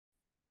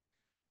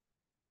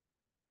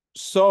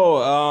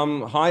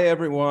Hi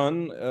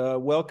everyone.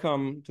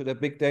 Welcome to the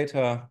Big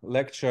Data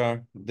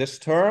lecture this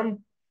term,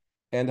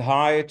 and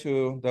hi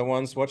to the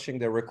ones watching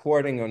the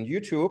recording on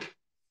YouTube.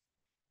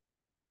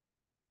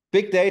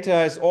 Big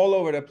data is all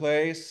over the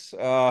place.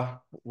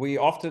 We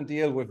often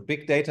deal with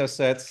big data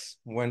sets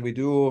when we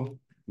do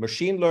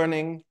machine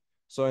learning.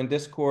 So in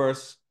this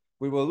course,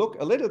 we will look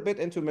a little bit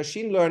into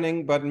machine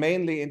learning, but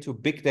mainly into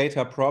big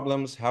data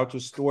problems, how to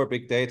store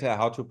big data,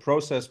 how to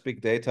process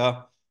big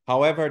data.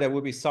 However, there will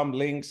be some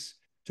links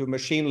to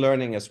machine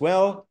learning as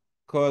well,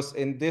 because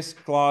in this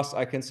class,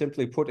 I can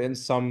simply put in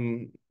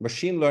some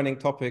machine learning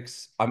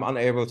topics I'm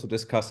unable to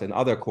discuss in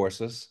other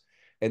courses.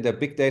 And the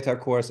big data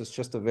course is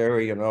just a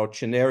very,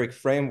 generic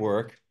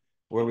framework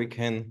where we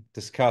can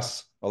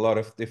discuss a lot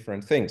of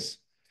different things.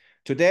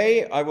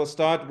 Today, I will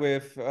start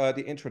with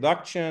the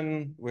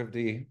introduction, with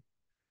the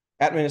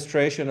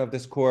administration of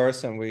this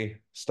course, and we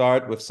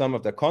start with some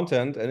of the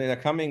content. And in the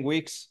coming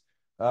weeks,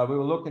 we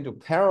will look into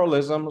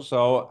parallelism,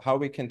 so how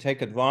we can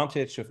take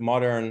advantage of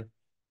modern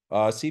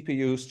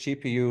CPUs,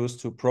 GPUs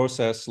to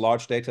process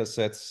large data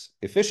sets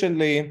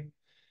efficiently.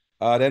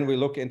 Then we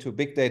look into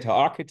big data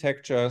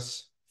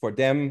architectures. For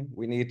them,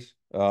 we need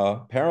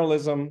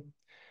parallelism.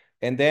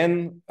 And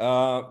then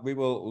we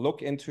will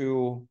look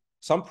into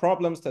some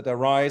problems that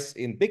arise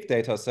in big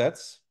data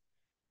sets.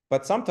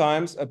 But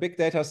sometimes a big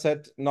data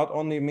set not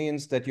only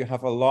means that you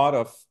have a lot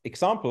of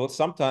examples,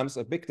 sometimes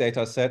a big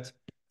data set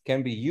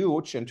can be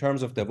huge in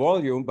terms of the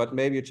volume, but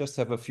maybe you just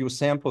have a few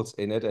samples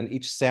in it and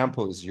each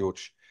sample is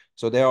huge.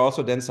 So there are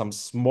also then some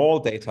small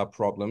data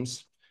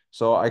problems.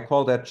 So I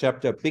call that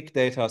chapter big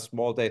data,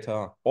 small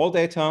data, all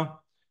data.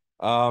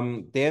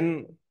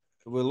 Then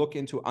we'll look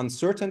into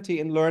uncertainty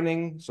in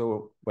learning.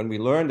 So when we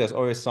learn, there's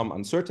always some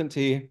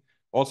uncertainty.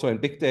 Also in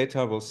big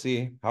data, we'll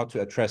see how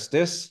to address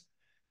this.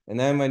 And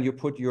then when you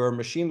put your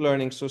machine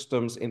learning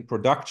systems in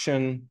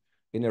production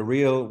in a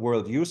real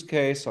world use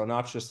case, or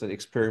not just an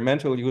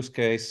experimental use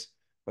case,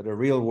 but a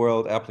real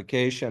world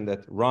application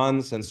that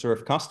runs and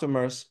serves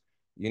customers,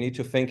 you need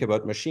to think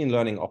about machine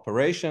learning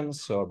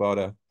operations, so about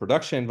a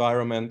production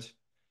environment.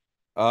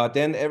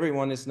 Then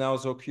everyone is now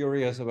so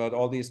curious about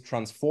all these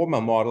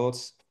transformer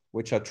models,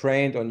 which are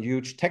trained on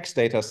huge text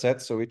data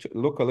sets. So we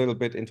look a little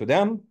bit into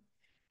them.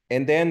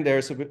 And then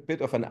there's a bit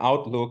of an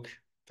outlook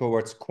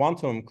towards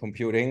quantum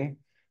computing,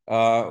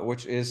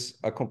 which is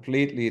a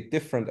completely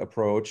different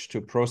approach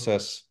to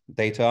process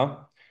data.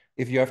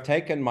 If you have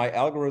taken my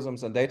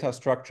algorithms and data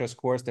structures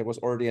course, there was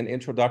already an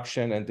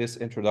introduction, and this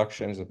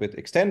introduction is a bit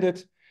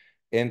extended.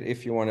 And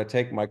if you want to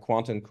take my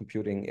quantum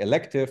computing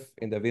elective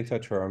in the winter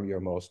term, you're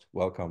most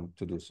welcome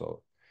to do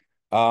so.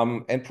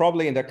 And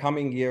probably in the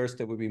coming years,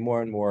 there will be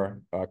more and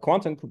more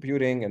quantum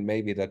computing, and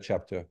maybe that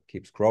chapter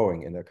keeps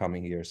growing in the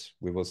coming years.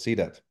 We will see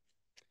that.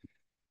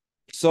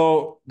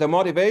 So the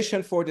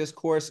motivation for this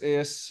course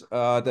is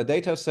the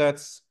data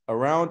sets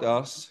around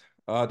us,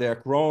 they're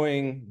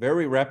growing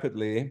very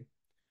rapidly.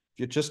 If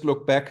you just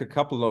look back a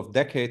couple of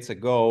decades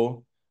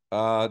ago,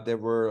 there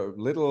were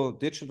little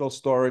digital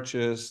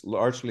storages,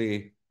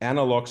 largely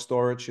analog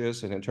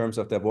storages, and in terms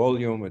of the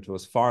volume, it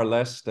was far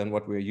less than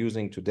what we're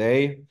using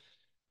today.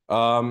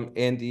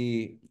 And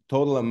the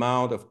total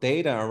amount of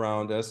data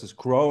around us is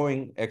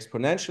growing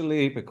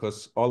exponentially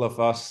because all of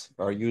us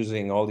are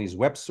using all these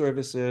web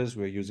services,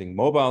 we're using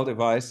mobile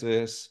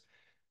devices,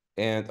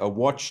 and a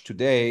watch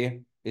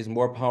today is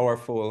more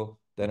powerful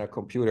than a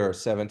computer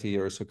 70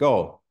 years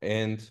ago.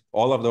 And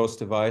all of those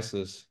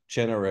devices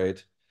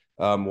generate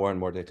more and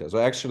more data. So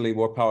actually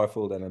more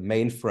powerful than a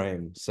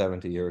mainframe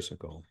 70 years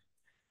ago.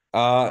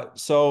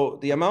 So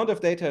the amount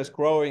of data is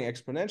growing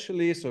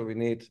exponentially, so we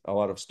need a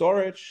lot of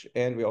storage,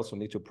 and we also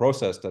need to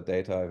process the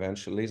data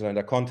eventually. So in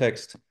the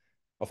context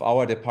of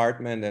our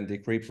department and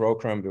degree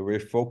program, we're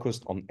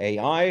focused on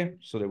AI.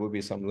 So there will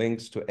be some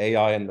links to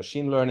AI and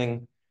machine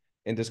learning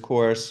in this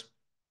course,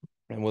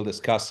 and we'll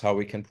discuss how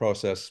we can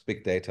process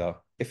big data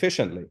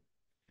efficiently.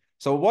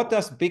 So what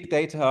does big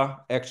data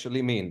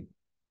actually mean?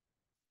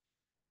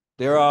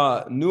 There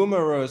are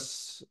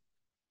numerous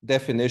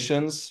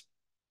definitions.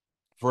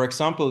 For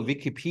example,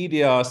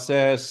 Wikipedia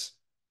says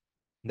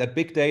that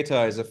big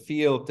data is a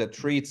field that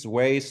treats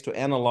ways to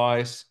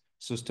analyze,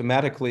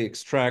 systematically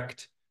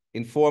extract,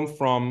 inform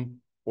from,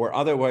 or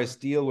otherwise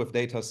deal with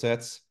data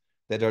sets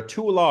that are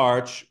too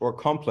large or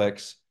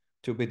complex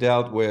to be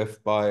dealt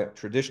with by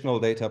traditional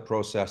data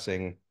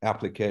processing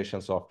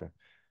application software.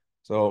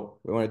 So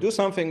we want to do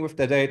something with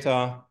the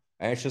data,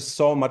 and it's just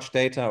so much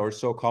data or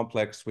so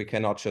complex, we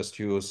cannot just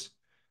use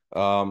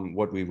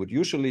what we would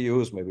usually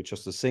use, maybe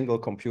just a single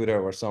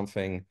computer or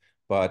something,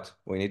 but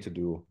we need to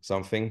do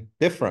something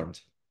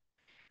different.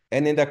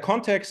 And in the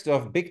context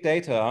of big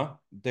data,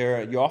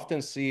 you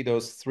often see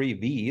those three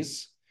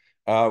V's,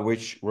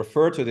 which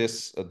refer to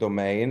this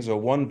domain. So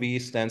one V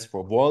stands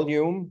for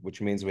volume,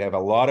 which means we have a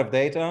lot of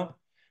data.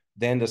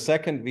 Then the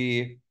second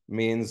V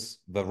means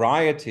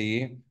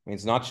variety,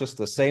 means not just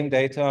the same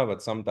data,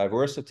 but some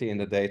diversity in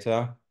the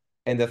data.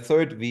 And the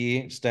third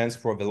V stands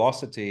for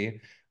velocity,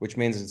 which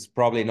means it's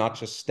probably not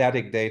just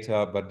static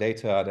data, but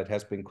data that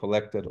has been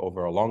collected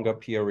over a longer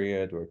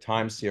period or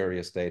time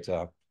series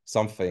data,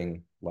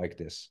 something like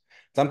this.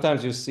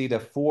 Sometimes you see the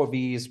 4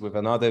 Vs with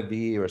another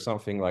V or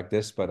something like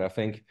this, but I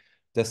think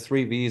the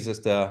 3 Vs is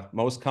the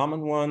most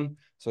common one.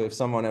 So if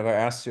someone ever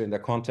asks you in the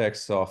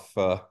context of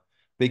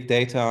big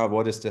data,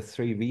 what is the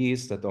 3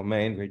 Vs, the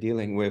domain we're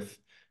dealing with?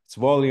 It's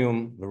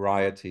volume,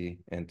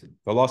 variety, and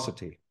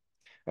velocity.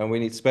 And we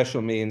need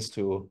special means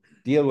to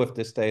deal with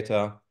this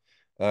data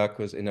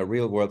because in a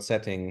real world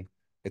setting,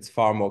 it's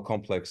far more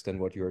complex than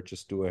what you're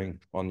just doing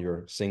on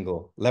your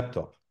single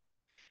laptop.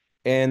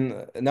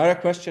 And another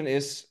question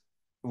is,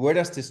 where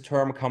does this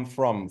term come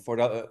from? For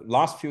the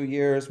last few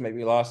years,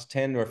 maybe last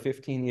 10 or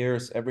 15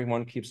 years,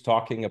 everyone keeps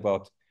talking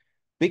about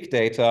big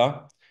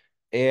data.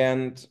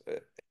 And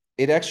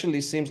it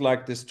actually seems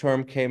like this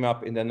term came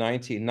up in the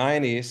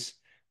 1990s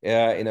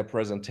in a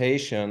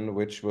presentation,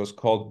 which was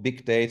called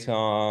Big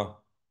Data ...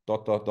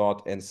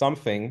 and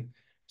something.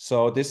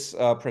 So this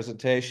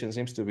presentation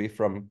seems to be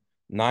from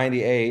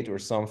 98 or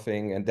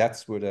something, and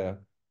that's where the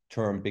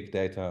term big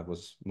data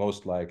was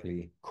most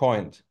likely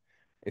coined.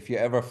 If you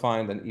ever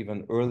find an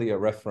even earlier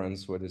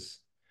reference where this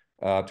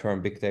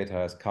term big data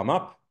has come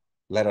up,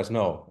 let us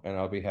know, and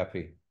I'll be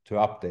happy to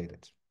update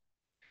it.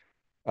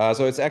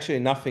 So it's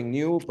actually nothing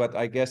new, but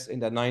I guess in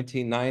the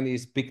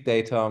 1990s, big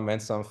data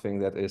meant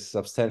something that is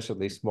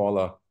substantially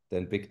smaller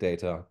than big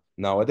data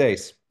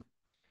nowadays.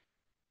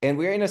 And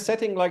we're in a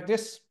setting like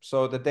this.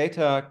 So the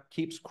data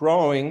keeps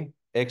growing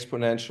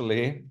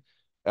exponentially.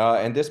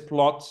 And this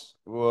plot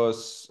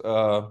was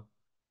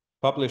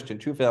published in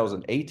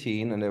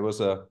 2018, and there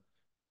was a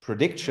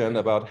prediction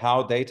about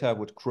how data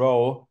would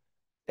grow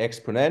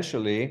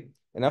exponentially.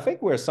 And I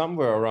think we're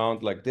somewhere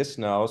around like this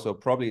now. So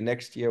probably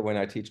next year when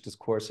I teach this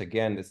course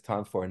again, it's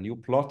time for a new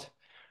plot.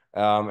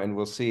 And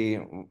we'll see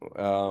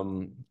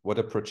what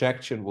the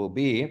projection will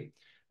be.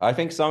 I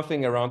think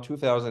something around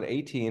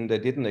 2018 they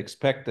didn't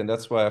expect, and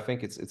that's why I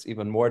think it's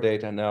even more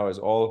data now, is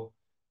all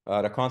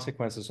the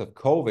consequences of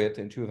COVID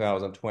in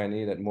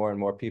 2020, that more and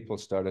more people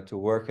started to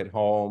work at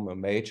home, a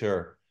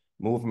major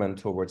movement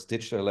towards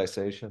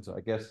digitalization. So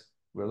I guess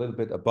we're a little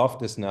bit above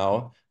this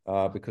now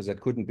because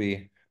that couldn't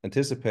be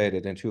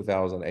anticipated in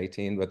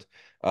 2018, but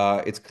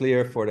it's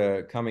clear for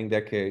the coming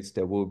decades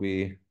there will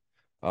be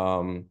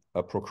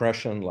a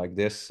progression like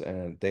this,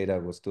 and data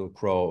will still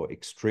grow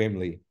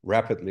extremely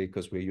rapidly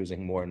because we're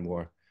using more and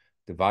more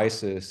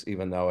devices.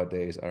 Even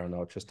nowadays, I don't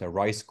know, just a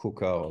rice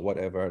cooker or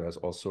whatever, there's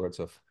all sorts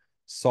of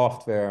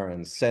software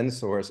and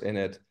sensors in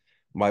it.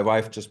 My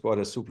wife just bought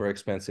a super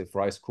expensive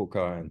rice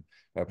cooker,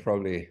 and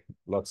probably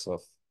lots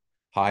of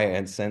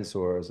high-end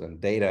sensors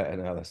and data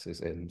analysis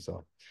in.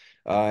 So,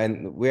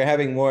 and we're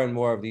having more and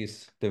more of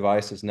these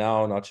devices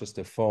now, not just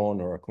a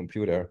phone or a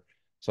computer.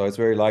 So it's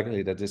very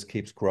likely that this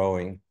keeps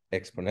growing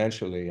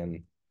exponentially.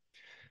 And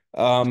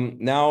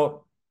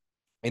now,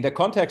 in the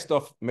context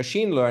of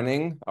machine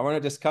learning, I want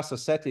to discuss a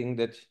setting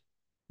that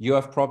you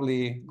have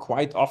probably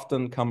quite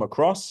often come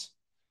across.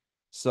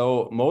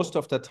 So most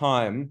of the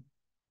time,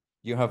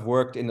 you have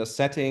worked in a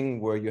setting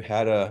where you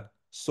had a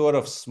sort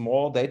of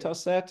small data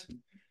set,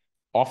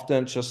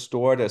 often just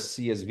stored as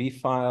CSV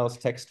files,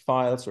 text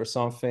files or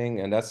something.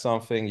 And that's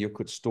something you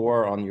could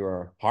store on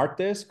your hard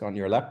disk, on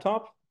your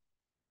laptop.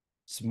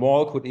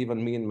 Small could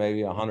even mean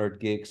maybe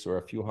 100 gigs or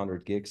a few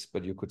hundred gigs,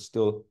 but you could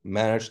still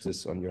manage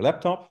this on your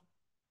laptop.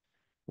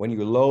 When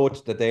you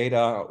load the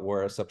data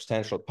or a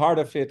substantial part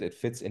of it, it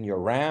fits in your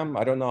RAM.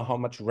 I don't know how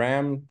much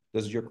RAM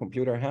does your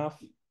computer have.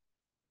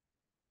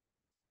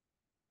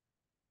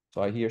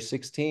 So I hear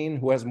 16.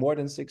 Who has more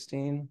than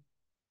 16?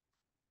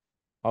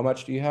 How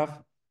much do you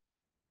have?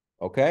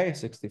 Okay,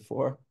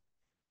 64.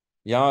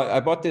 Yeah, I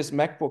bought this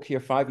MacBook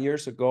here 5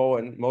 years ago,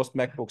 and most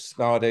MacBooks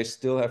nowadays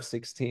still have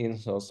 16.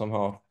 So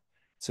somehow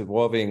it's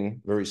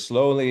evolving very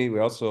slowly. We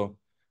also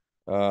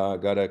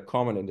got a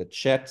comment in the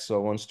chat.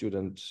 So one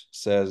student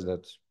says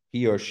that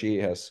he or she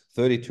has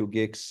 32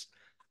 gigs.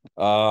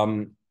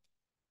 And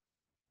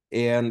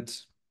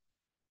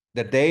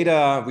the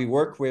data we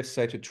work with,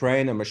 say, to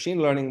train a machine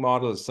learning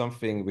model is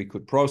something we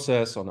could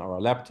process on our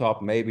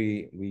laptop.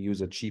 Maybe we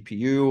use a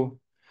GPU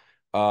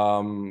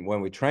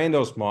when we train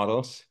those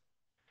models.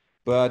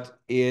 But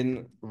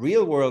in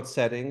real world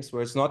settings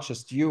where it's not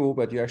just you,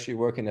 but you actually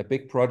work in a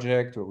big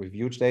project or with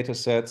huge data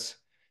sets,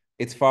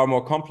 it's far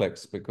more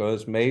complex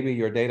because maybe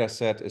your data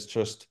set is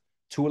just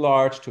too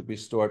large to be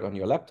stored on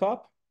your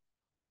laptop.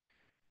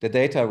 The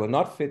data will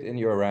not fit in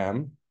your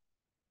RAM,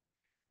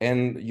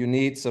 and you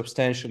need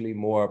substantially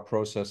more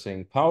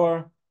processing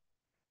power,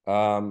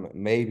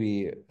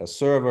 maybe a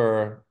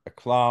server, a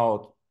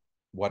cloud,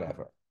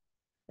 whatever.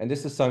 And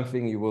this is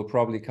something you will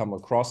probably come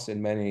across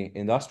in many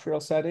industrial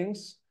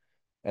settings.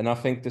 And I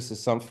think this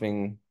is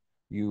something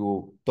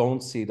you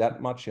don't see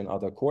that much in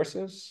other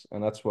courses.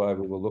 And that's why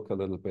we will look a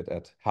little bit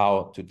at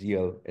how to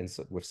deal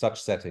with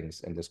such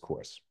settings in this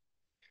course.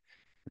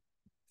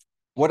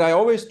 what I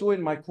always do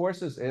in my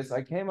courses is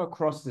I came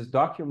across this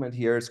document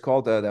here. It's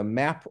called the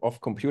Map of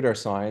Computer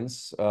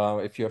Science.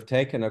 If you have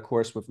taken a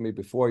course with me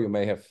before, you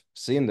may have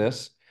seen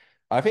this.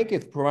 I think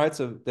it provides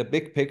the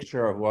big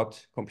picture of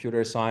what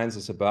computer science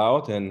is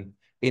about. And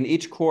in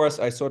each course,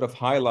 I sort of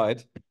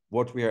highlight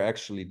what we are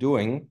actually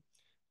doing.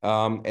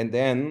 And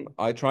then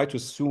I try to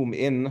zoom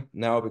in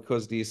now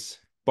because these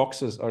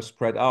boxes are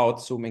spread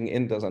out. Zooming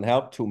in doesn't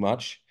help too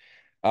much.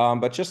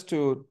 But just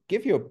to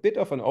give you a bit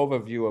of an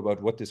overview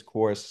about what this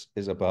course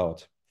is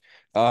about.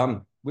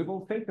 We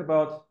will think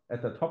about,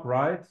 at the top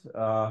right,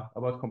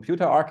 about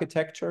computer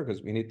architecture,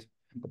 because we need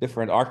a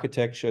different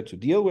architecture to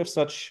deal with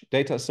such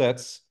data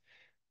sets.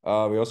 We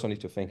also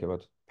need to think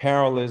about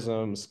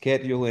parallelism,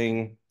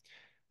 scheduling.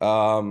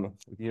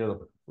 We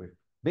deal with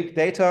big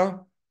data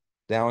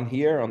down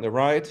here on the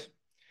right.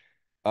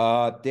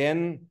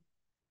 Then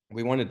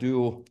we want to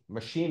do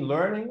machine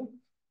learning.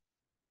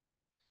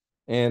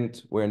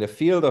 And we're in the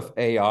field of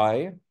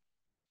AI.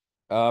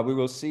 We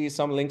will see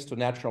some links to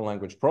natural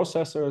language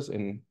processors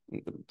in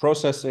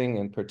processing,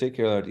 in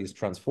particular, these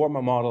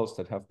transformer models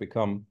that have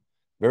become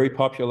very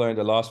popular in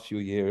the last few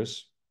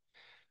years.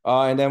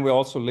 And then we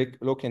also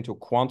look into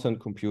quantum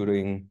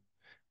computing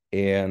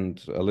and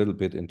a little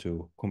bit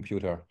into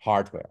computer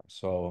hardware.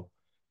 So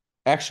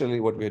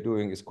actually what we're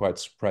doing is quite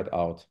spread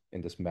out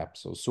in this map.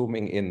 So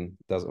zooming in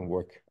doesn't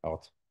work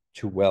out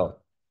too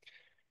well.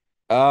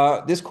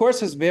 This course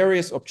has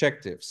various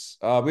objectives.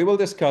 We will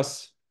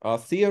discuss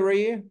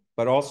theory,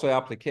 but also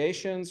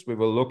applications. We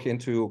will look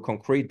into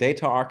concrete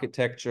data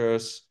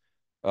architectures,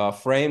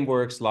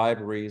 frameworks,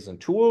 libraries, and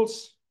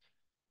tools.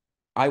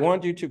 I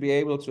want you to be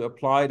able to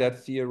apply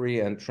that theory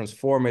and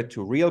transform it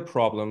to real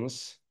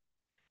problems.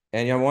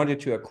 And I want you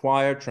to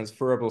acquire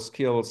transferable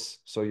skills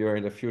so you're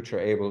in the future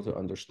able to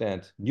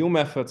understand new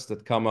methods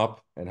that come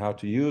up and how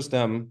to use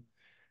them.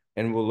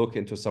 And we'll look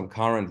into some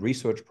current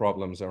research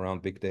problems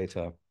around big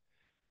data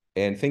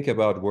and think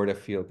about where the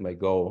field may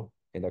go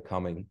in the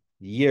coming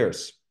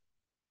years.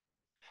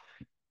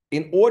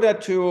 In order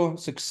to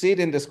succeed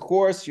in this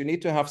course, you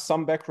need to have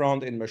some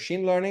background in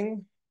machine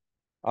learning.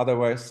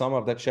 Otherwise, some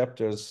of the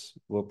chapters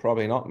will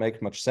probably not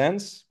make much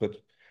sense, but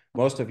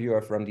most of you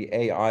are from the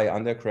AI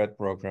undergrad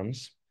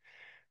programs.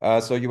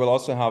 So you will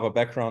also have a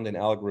background in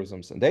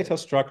algorithms and data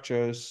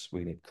structures.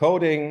 We need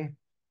coding.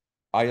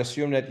 I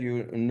assume that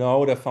you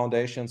know the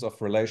foundations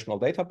of relational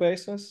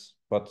databases,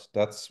 but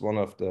that's one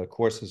of the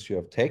courses you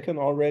have taken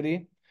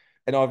already.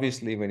 And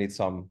obviously, we need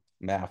some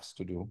maths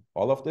to do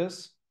all of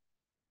this.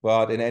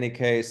 But in any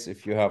case,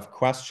 if you have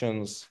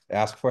questions,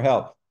 ask for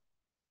help.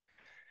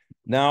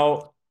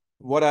 Now,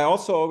 what I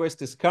also always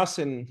discuss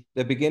in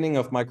the beginning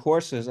of my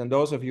courses, and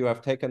those of you who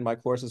have taken my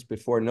courses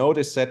before know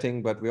this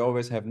setting, but we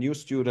always have new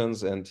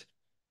students and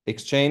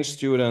exchange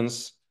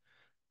students.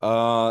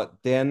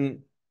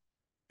 Then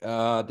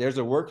there's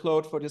a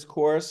workload for this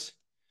course.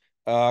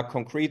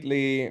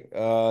 Concretely,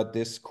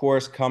 this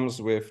course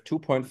comes with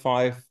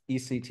 2.5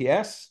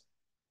 ECTS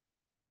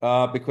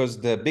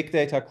because the big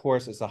data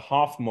course is a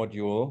half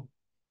module.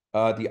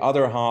 The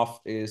other half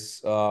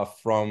is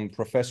from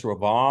Professor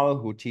Wahl,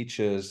 who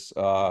teaches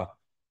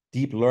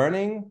deep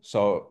learning.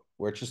 So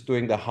we're just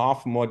doing the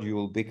half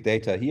module big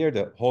data here.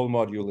 The whole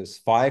module is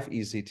 5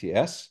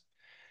 ECTS.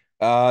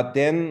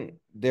 Then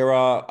there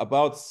are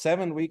about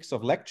 7 weeks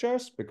of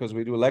lectures because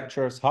we do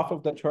lectures half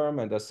of the term,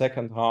 and the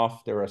second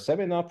half there are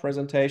seminar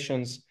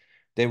presentations.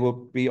 They will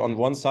be on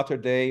one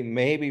Saturday.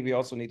 Maybe we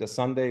also need a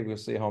Sunday. We'll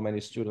see how many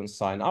students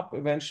sign up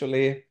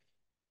eventually.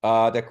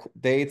 The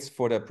dates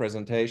for the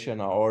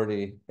presentation are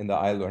already in the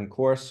iLearn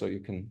course, so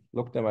you can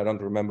look them. I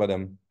don't remember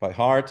them by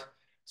heart.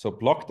 So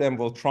block them.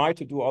 We'll try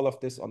to do all of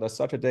this on the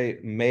Saturday.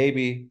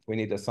 Maybe we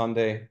need a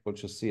Sunday. We'll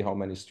just see how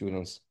many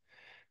students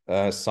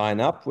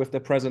sign up with the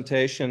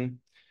presentation.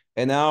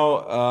 And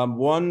now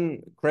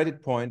 1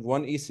 credit point,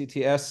 1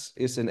 ECTS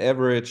is an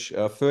average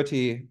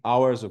 30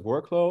 hours of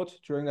workload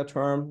during the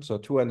term. So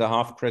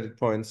 2.5 credit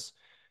points.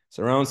 It's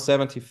around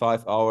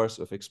 75 hours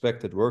of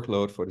expected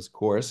workload for this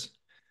course.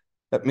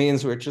 That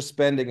means we're just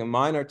spending a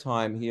minor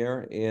time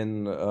here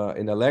in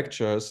the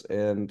lectures,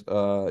 and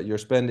you're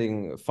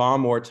spending far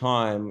more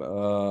time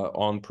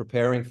on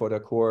preparing for the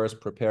course,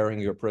 preparing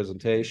your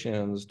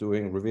presentations,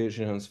 doing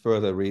revisions,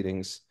 further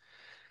readings,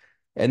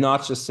 and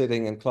not just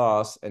sitting in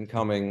class and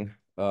coming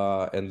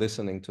and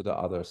listening to the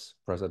others'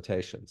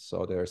 presentations.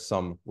 So there's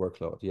some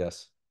workload,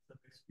 yes.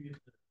 The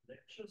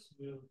lectures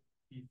will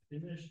be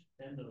finished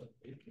end of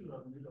April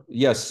or middle of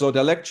Yes, so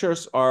the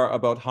lectures are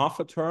about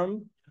half a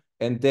term.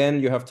 And then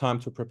you have time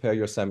to prepare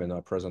your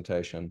seminar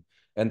presentation.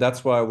 And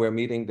that's why we're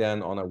meeting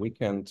then on a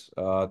weekend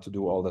to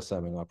do all the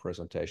seminar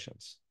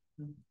presentations.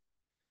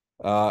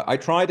 I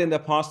tried in the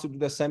past to do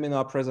the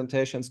seminar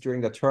presentations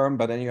during the term,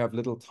 but then you have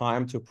little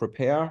time to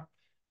prepare.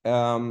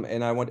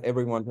 And I want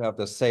everyone to have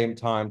the same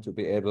time to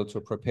be able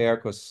to prepare,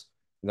 because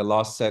in the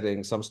last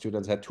setting, some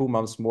students had 2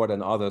 months more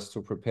than others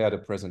to prepare the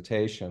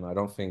presentation. I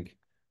don't think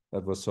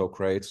that was so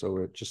great. So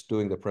we're just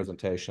doing the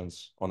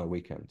presentations on a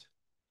weekend.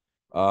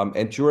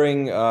 And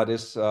during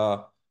this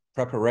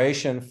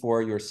preparation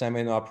for your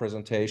seminar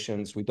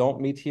presentations. We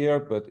don't meet here,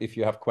 but if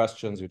you have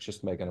questions, you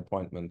just make an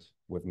appointment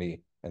with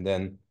me, and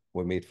then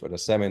we meet for the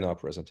seminar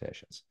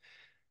presentations.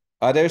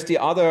 There's the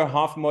other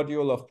half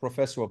module of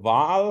Professor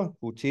Wahl,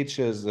 who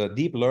teaches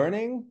deep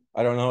learning.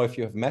 I don't know if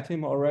you have met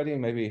him already,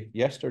 maybe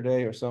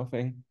yesterday or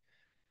something.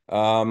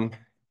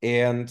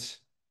 And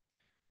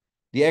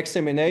the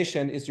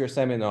examination is your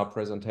seminar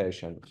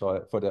presentation.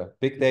 So for the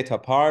big data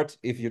part,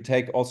 if you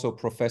take also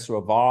Professor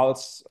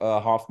Wahl's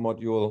half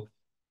module,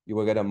 you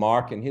will get a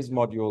mark in his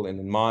module and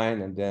in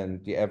mine, and then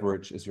the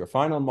average is your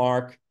final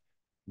mark.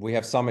 We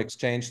have some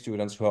exchange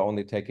students who are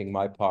only taking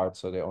my part,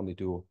 so they only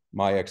do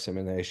my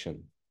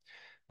examination.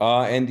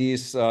 And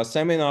these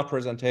seminar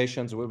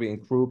presentations will be in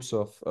groups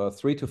of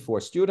 3 to 4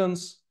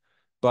 students,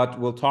 but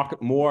we'll talk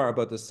more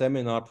about the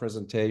seminar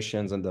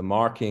presentations and the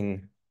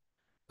marking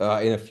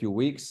in a few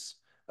weeks.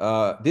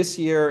 This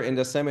year in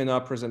the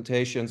seminar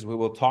presentations, we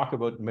will talk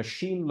about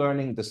machine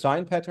learning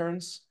design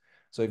patterns.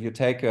 So if you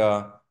take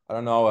a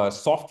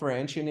software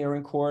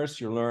engineering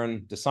course, you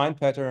learn design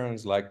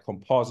patterns like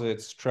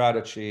composite,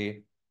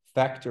 strategy,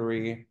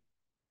 factory.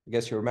 I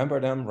guess you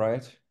remember them,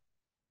 right?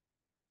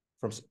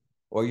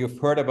 Or you've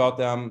heard about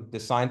them,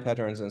 design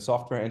patterns in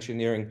software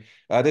engineering.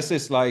 This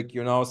is like,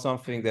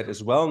 something that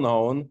is well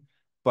known,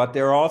 but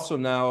there are also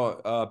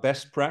now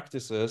best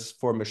practices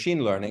for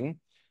machine learning.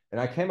 And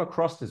I came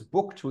across this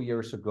book 2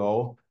 years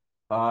ago.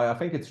 I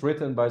think it's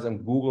written by some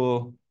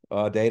Google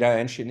data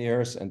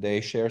engineers, and they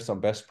share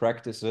some best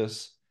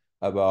practices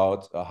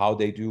about how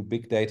they do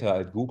big data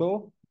at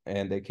Google.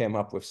 And they came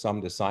up with some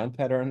design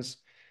patterns.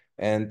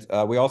 And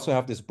we also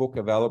have this book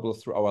available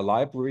through our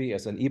library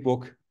as an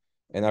ebook.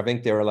 And I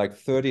think there are like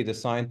 30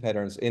 design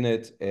patterns in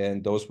it,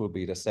 and those will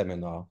be the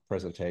seminar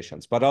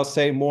presentations. But I'll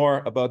say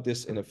more about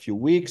this in a few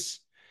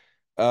weeks.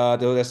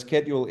 The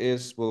schedule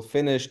is we'll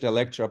finish the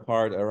lecture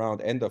part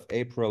around end of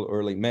April,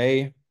 early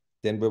May.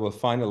 Then we will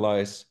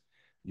finalize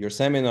your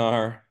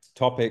seminar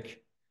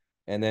topic,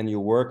 and then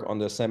you work on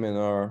the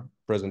seminar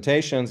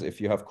presentations.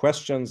 If you have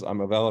questions,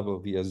 I'm available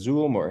via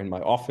Zoom or in my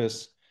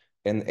office.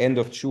 And end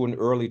of June,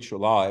 early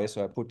July,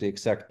 so I put the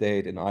exact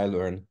date in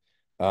iLearn.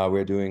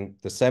 We're doing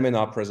the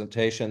seminar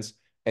presentations.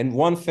 And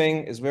one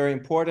thing is very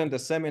important, the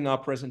seminar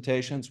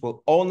presentations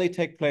will only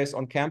take place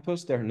on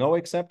campus. There are no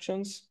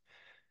exceptions.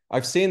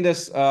 I've seen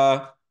this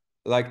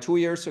like 2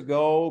 years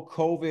ago,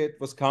 COVID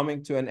was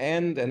coming to an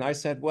end. And I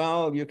said,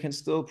 well, you can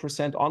still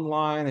present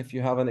online if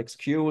you have an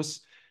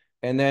excuse.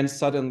 And then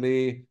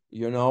suddenly,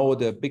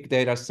 the big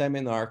data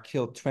seminar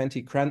killed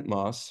 20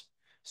 grandmas.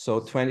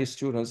 So 20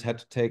 students had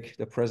to take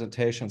the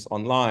presentations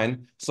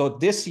online. So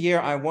this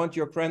year, I want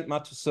your grandma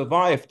to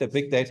survive the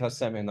big data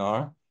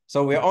seminar.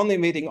 So we're only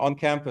meeting on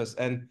campus.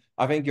 And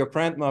I think your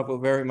grandma will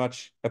very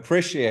much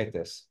appreciate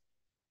this.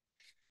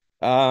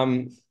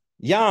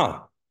 Yeah,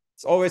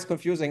 it's always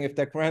confusing if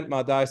the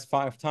grandma dies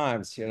 5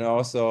 times,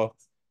 So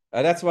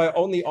that's why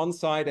only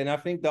on-site. And I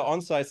think the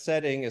on-site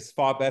setting is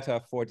far better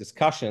for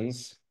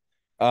discussions.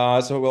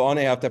 So we'll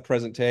only have the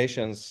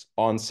presentations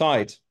on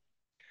site.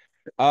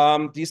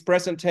 These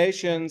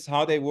presentations,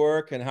 how they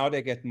work and how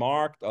they get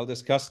marked, I'll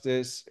discuss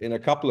this in a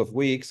couple of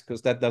weeks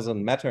because that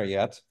doesn't matter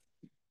yet.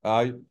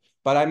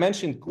 But I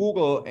mentioned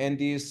Google and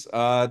these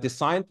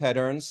design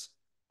patterns.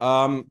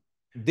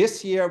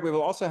 This year, we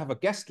will also have a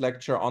guest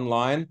lecture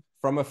online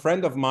from a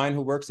friend of mine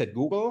who works at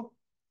Google.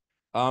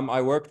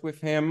 I worked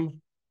with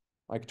him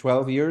like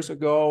 12 years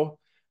ago,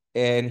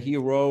 and he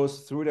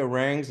rose through the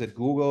ranks at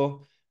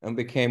Google and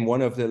became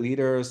one of the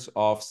leaders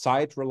of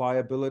site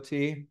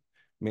reliability,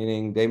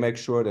 meaning they make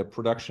sure the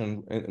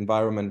production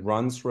environment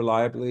runs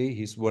reliably.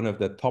 He's one of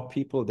the top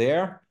people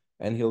there,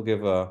 and he'll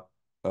give a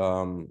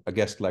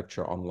guest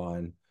lecture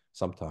online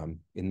sometime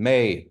in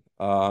May.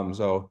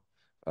 You'll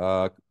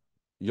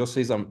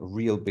see some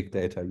real big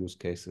data use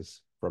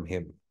cases from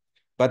him.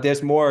 But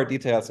there's more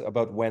details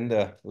about when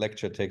the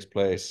lecture takes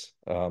place.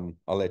 I'll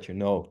let you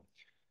know.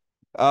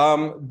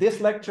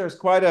 This lecture is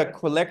quite a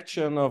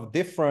collection of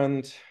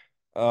different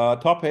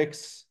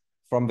topics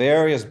from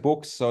various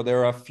books. So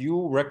there are a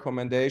few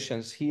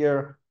recommendations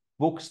here,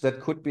 books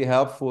that could be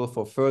helpful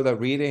for further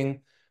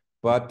reading.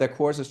 But the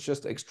course is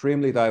just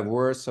extremely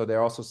diverse. So there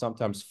are also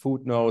sometimes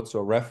footnotes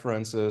or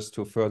references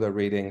to further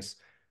readings.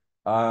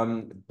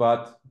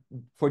 But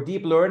for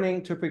deep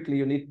learning, typically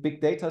you need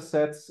big data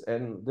sets.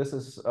 And this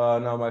is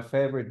now my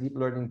favorite deep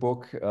learning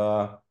book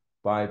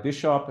by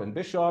Bishop and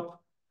Bishop,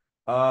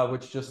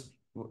 which just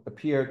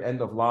appeared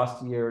end of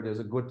last year. There's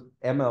a good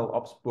ML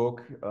Ops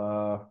book,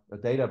 a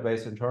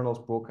database internals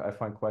book I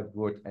find quite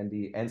good, and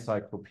the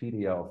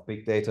Encyclopedia of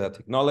Big Data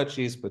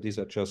Technologies, but these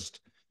are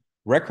just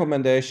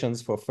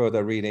recommendations for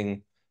further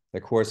reading.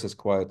 The course is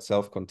quite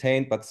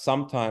self-contained, but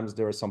sometimes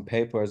there are some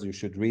papers you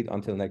should read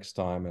until next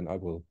time, and I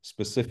will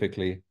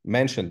specifically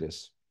mention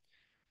this.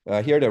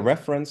 Here are the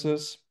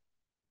references.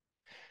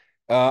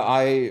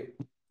 I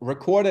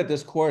recorded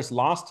this course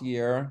last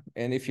year,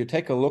 and if you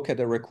take a look at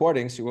the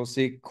recordings, you will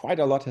see quite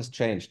a lot has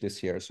changed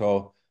this year.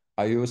 So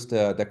I used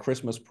the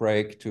Christmas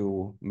break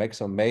to make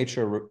some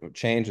major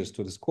changes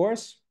to this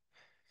course.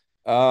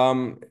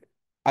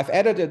 I've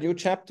added a new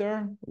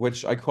chapter,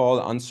 which I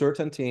call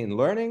Uncertainty in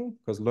Learning,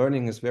 because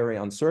learning is very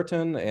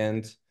uncertain,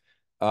 and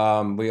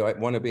we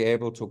want to be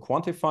able to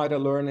quantify the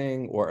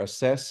learning or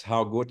assess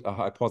how good a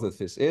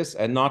hypothesis is,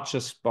 and not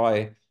just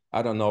by,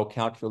 I don't know,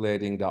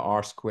 calculating the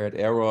R-squared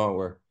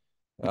error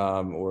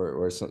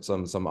or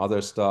some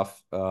other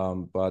stuff.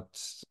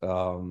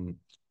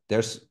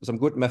 There's some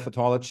good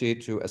methodology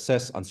to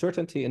assess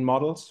uncertainty in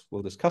models.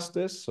 We'll discuss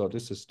this. So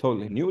this is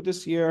totally new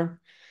this year.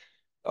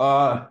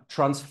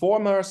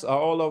 Transformers are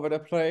all over the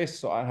place.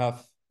 So I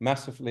have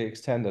massively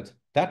extended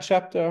that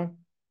chapter.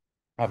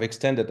 I've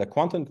extended the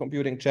quantum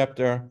computing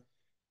chapter.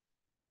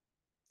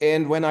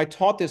 And when I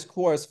taught this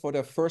course for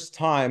the first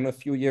time a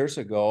few years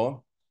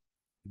ago,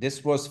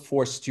 this was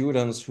for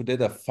students who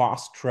did a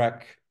fast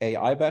track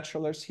AI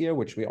bachelor's here,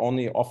 which we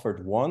only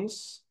offered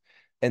once.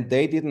 And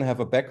they didn't have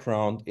a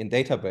background in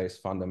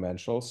database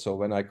fundamentals. So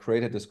when I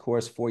created this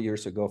course 4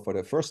 years ago for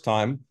the first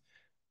time,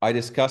 I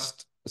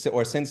discussed,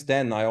 or since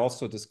then, I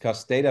also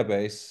discussed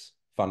database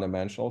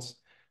fundamentals.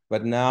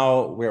 But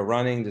now we're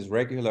running this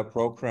regular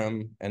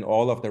program, and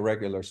all of the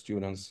regular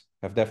students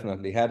have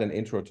definitely had an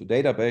intro to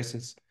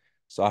databases.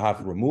 So I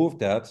have removed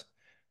that.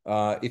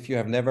 If you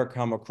have never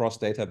come across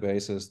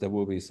databases, there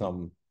will be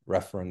some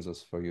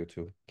references for you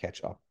to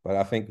catch up. But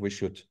I think we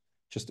should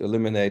just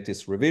eliminate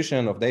this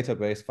revision of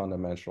database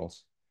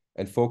fundamentals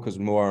and focus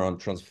more on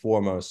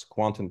transformers,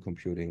 quantum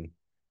computing,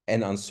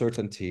 and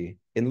uncertainty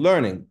in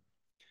learning.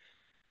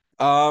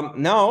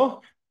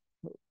 Now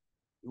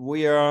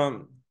we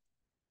are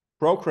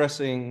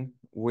progressing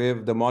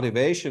with the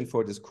motivation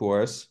for this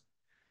course,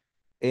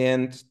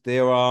 and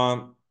there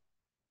are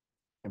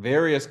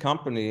various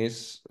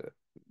companies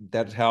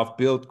that have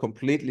built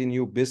completely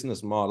new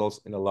business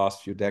models in the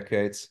last few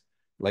decades,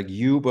 like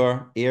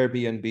Uber,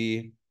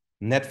 Airbnb,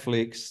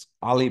 Netflix,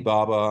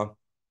 Alibaba,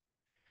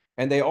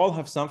 and they all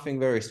have something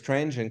very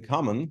strange in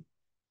common.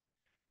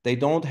 They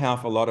don't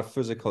have a lot of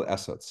physical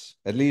assets,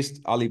 at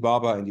least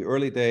Alibaba in the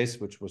early days,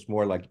 which was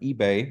more like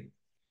eBay.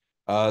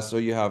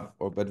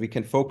 But we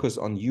can focus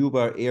on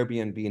Uber,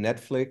 Airbnb,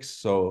 Netflix.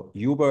 So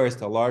Uber is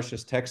the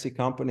largest taxi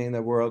company in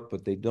the world,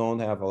 but they don't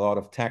have a lot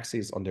of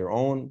taxis on their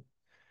own.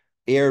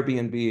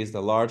 Airbnb is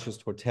the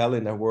largest hotel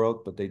in the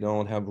world, but they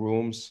don't have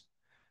rooms.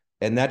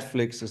 And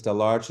Netflix is the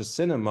largest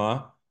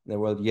cinema in the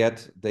world,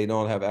 yet they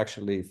don't have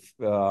actually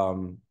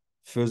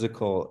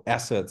physical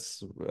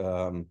assets,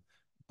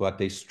 but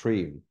they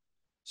stream.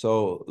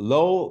 So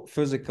low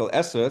physical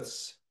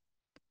assets,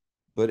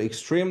 but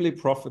extremely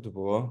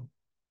profitable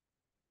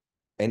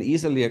and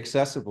easily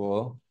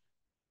accessible.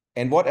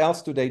 And what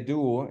else do they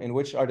do? In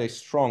which are they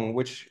strong?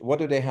 What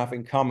do they have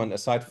in common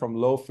aside from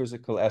low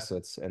physical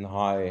assets and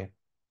high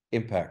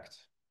impact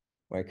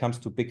when it comes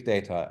to big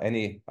data?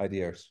 Any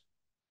ideas?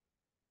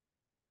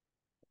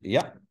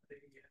 Yeah.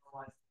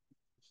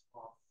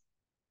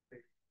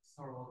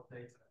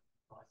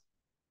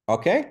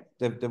 Okay.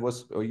 There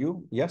was, or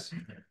you? Yes.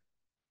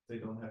 They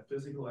don't have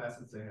physical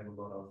assets. They have a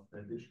lot of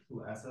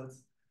digital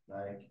assets.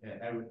 Like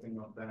everything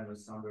of them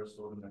is somewhere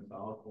stored in the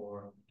cloud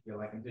or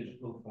like in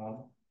digital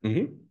form.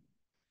 Mm-hmm.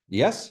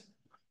 Yes.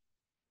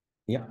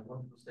 Yeah. I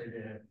want to say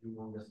they have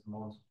humongous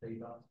amounts of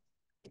data.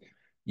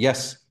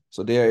 Yes.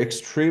 So they are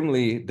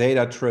extremely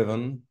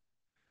data-driven.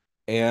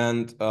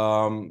 And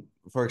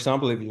for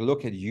example, if you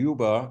look at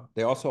Uber,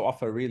 they also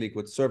offer really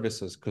good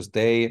services because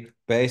they,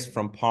 based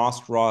from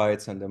past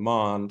rides and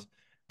demand,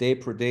 they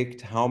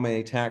predict how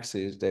many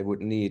taxis they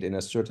would need in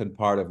a certain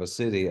part of a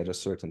city at a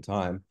certain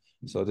time.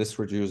 So this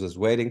reduces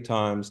waiting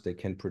times. They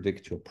can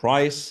predict your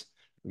price,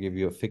 give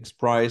you a fixed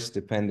price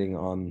depending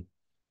on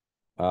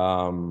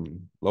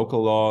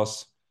local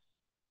laws.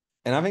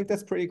 And I think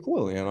that's pretty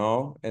cool, you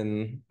know,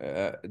 and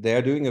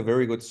they're doing a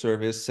very good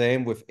service.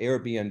 Same with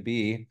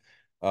Airbnb,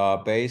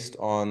 based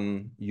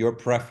on your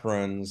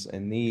preference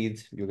and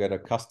need, you get a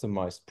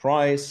customized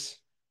price.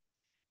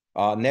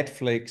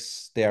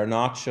 Netflix, they are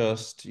not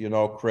just, you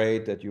know,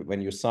 great that you,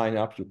 when you sign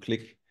up, you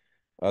click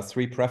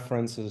 3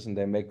 preferences and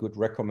they make good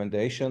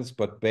recommendations,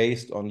 but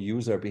based on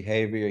user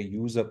behavior,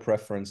 user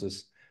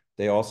preferences,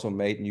 they also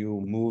made new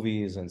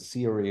movies and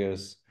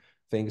series,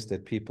 things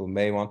that people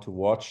may want to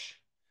watch.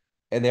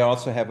 And they're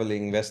also heavily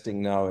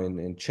investing now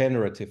in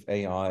generative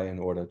AI in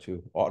order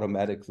to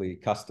automatically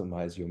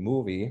customize your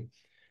movie.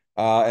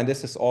 And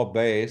this is all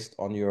based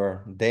on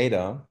your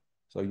data.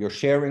 So you're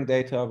sharing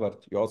data,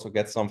 but you also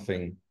get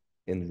something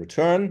in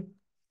return.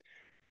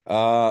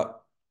 And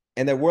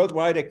the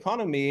worldwide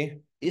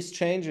economy is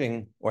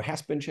changing or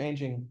has been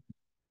changing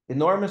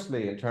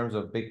enormously in terms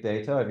of big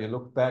data. If you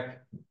look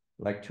back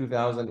like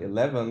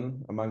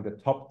 2011, among the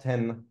top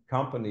 10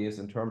 companies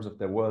in terms of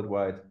their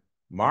worldwide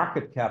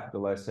market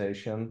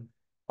capitalization,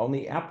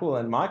 only Apple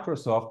and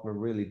Microsoft were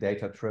really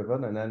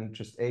data-driven. And then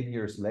just 8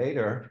 years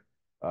later,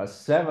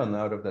 7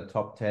 out of the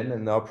top 10,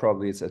 and now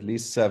probably it's at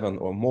least 7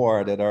 or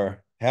more that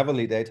are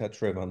heavily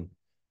data-driven,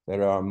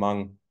 that are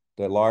among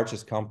the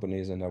largest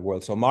companies in the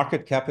world. So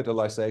market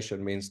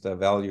capitalization means the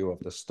value of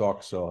the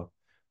stock. So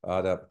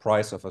the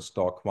price of a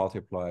stock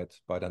multiplied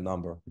by the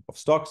number of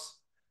stocks.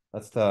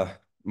 That's the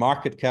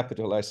market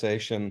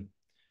capitalization.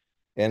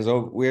 And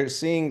so we're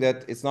seeing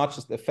that it's not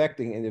just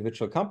affecting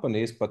individual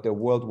companies, but the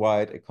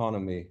worldwide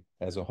economy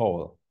as a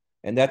whole.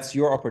 And that's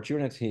your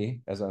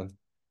opportunity as an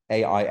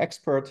AI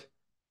expert,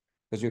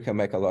 because you can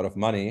make a lot of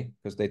money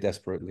because they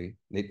desperately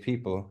need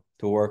people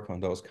to work on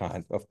those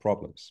kinds of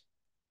problems.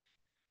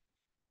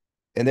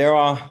 And there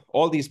are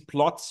all these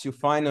plots you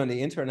find on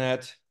the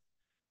internet,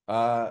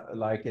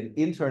 like an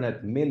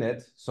internet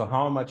minute. So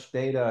how much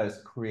data is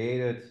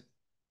created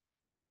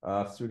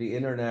through the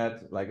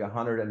internet, like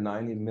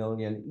 190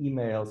 million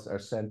emails are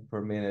sent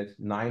per minute,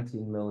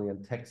 19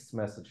 million text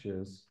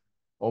messages,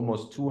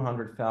 almost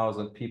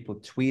 200,000 people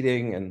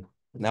tweeting, and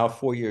now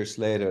 4 years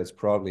later, it's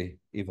probably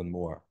even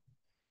more.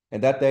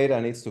 And that data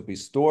needs to be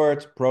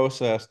stored,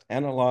 processed,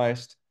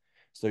 analyzed.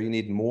 So you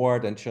need more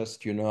than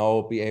just,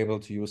 be able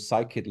to use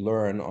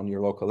scikit-learn on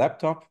your local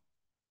laptop.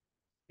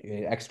 You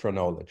need extra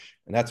knowledge.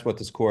 And that's what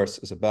this course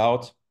is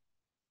about.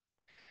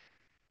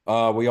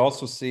 We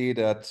also see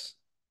that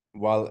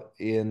while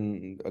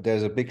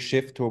there's a big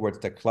shift towards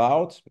the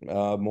cloud,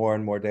 more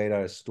and more data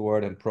is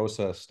stored and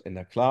processed in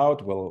the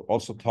cloud. We'll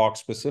also talk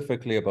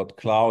specifically about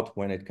cloud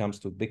when it comes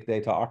to big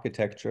data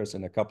architectures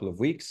in a couple of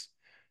weeks,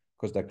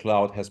 because the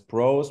cloud has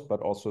pros, but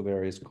also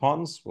various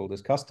cons. We'll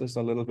discuss this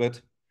a little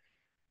bit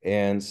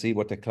and see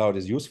what the cloud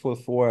is useful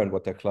for and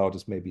what the cloud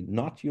is maybe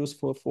not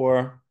useful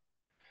for.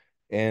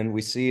 And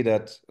we see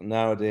that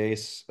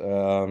nowadays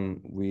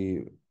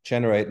we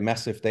generate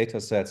massive data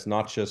sets,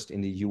 not just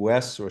in the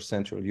US or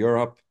Central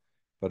Europe,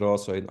 but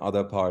also in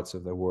other parts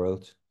of the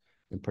world,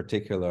 in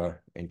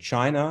particular in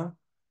China,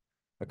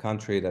 a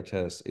country that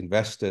has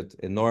invested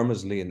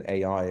enormously in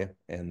AI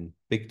and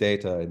big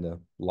data in the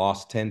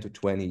last 10 to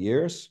 20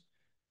 years.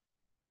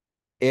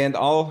 And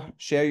I'll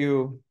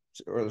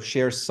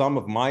share some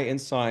of my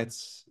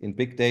insights in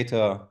big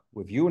data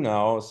with you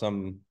now,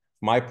 some of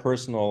my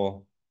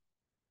personal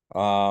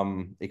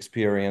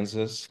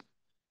experiences.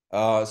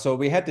 So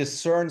we had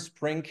this CERN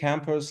Spring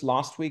Campus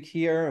last week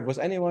here. Was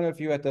any one of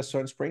you at the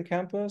CERN Spring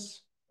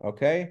Campus?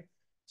 Okay.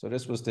 So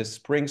this was this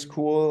spring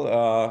school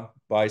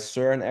by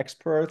CERN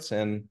experts.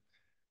 And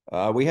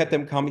we had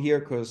them come here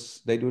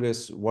because they do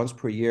this once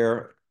per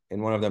year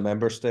in one of the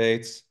member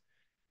states.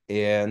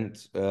 And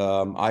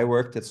I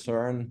worked at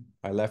CERN.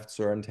 I left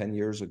CERN 10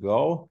 years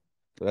ago.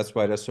 So that's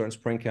why the CERN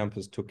Spring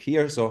Campus took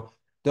here. So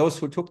those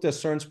who took the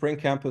CERN Spring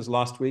Campus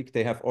last week,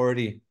 they have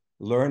already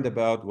learned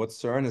about what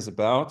CERN is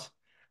about.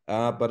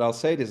 But I'll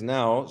say this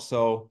now.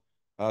 So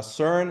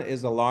CERN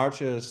is the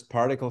largest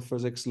particle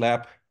physics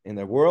lab in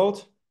the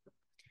world.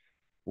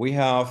 We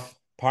have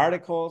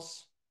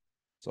particles.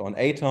 So an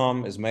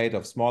atom is made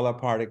of smaller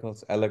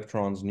particles,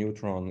 electrons,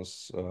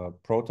 neutrons,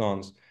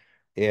 protons,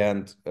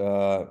 and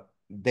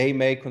they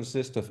may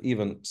consist of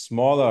even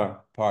smaller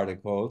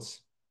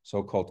particles,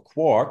 so-called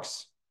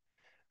quarks.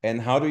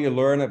 And how do you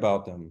learn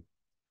about them?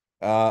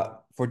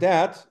 For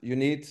that, you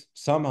need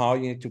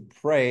to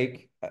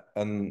break,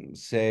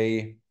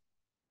 say,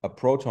 a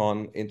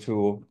proton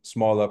into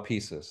smaller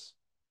pieces.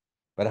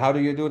 But how do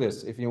you do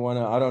this? If you want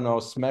to, I don't know,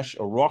 smash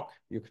a rock,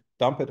 you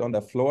dump it on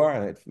the floor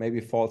and it maybe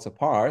falls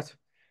apart.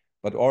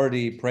 But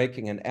already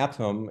breaking an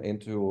atom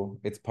into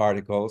its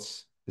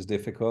particles is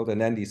difficult. And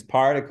then these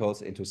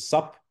particles into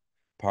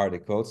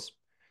subparticles,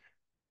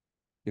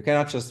 you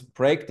cannot just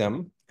break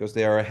them because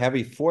there are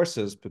heavy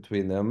forces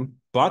between them,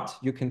 but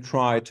you can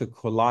try to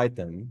collide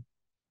them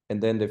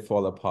and then they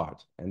fall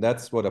apart. And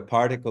that's what a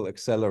particle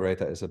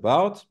accelerator is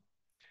about.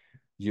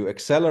 You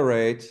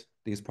accelerate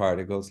these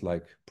particles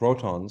like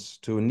protons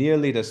to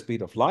nearly the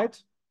speed of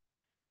light,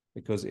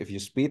 because if you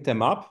speed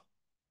them up,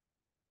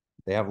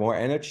 they have more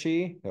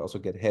energy, they also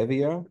get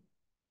heavier.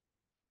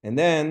 And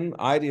then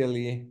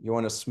ideally, you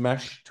want to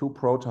smash two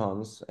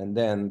protons and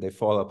then they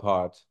fall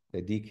apart,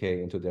 they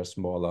decay into their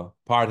smaller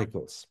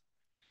particles.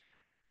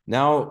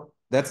 Now,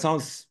 that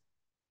sounds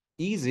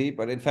easy,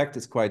 but in fact,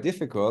 it's quite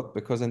difficult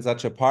because in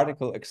such a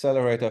particle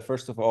accelerator,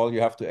 first of all, you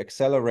have to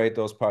accelerate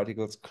those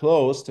particles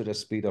close to the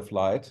speed of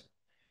light.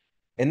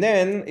 And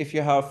then if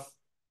you have,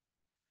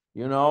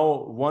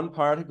 one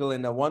particle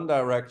in the one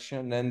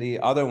direction and the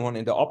other one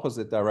in the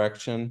opposite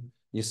direction,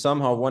 you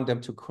somehow want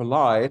them to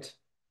collide.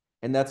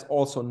 And that's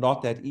also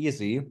not that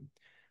easy.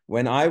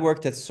 When I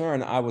worked at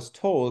CERN, I was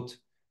told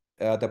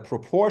the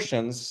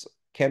proportions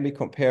can be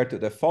compared to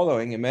the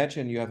following.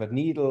 Imagine you have a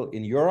needle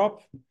in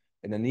Europe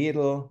and a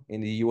needle in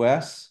the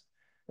US,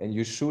 and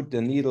you shoot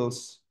the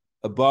needles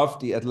above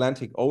the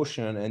Atlantic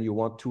Ocean and you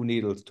want two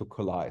needles to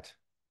collide.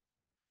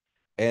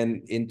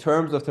 And in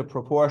terms of the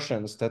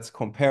proportions, that's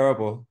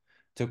comparable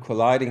to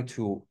colliding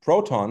two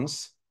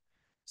protons.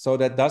 So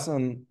that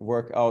doesn't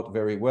work out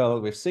very well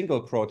with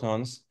single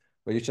protons,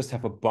 where you just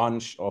have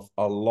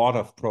a lot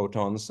of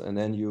protons, and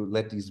then you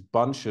let these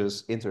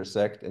bunches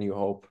intersect and you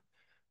hope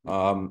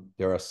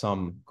there are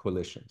some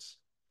collisions.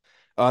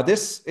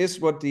 This is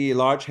what the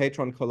Large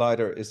Hadron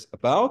Collider is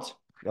about.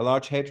 The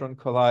Large Hadron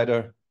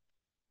Collider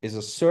is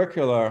a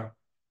circular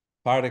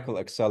particle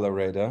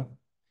accelerator.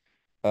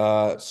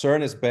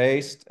 CERN is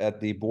based at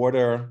the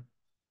border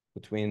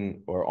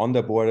on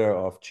the border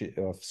of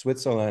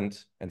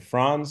Switzerland and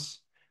France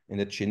in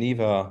the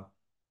Geneva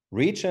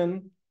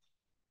region.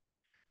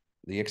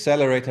 The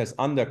accelerator is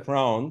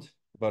underground,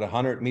 about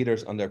 100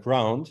 meters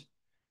underground,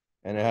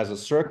 and it has a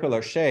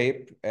circular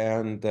shape,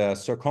 and the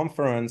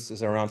circumference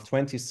is around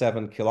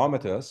 27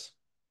 kilometers.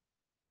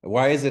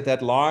 Why is it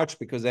that large?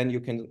 Because then you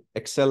can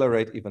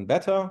accelerate even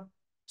better.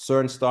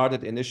 CERN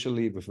started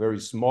initially with very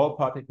small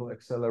particle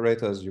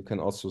accelerators. You can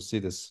also see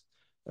this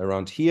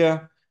around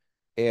here.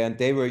 And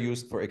they were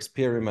used for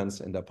experiments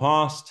in the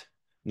past.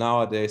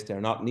 Nowadays, they're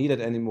not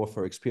needed anymore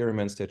for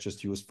experiments. They're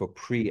just used for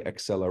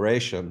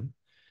pre-acceleration.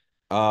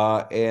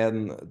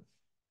 And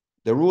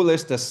the rule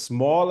is the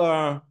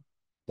smaller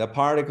the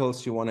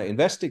particles you want to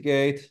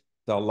investigate,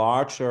 the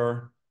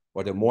larger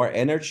or the more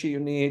energy you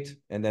need,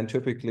 and then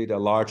typically the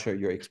larger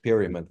your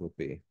experiment would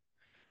be.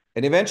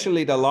 And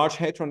eventually the Large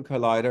Hadron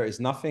Collider is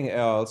nothing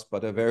else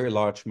but a very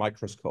large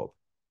microscope.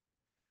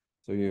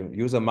 So you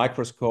use a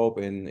microscope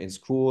in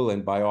school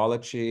in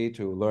biology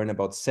to learn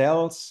about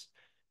cells.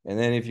 And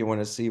then if you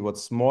want to see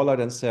what's smaller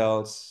than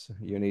cells,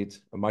 you need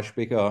a much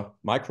bigger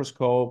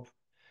microscope.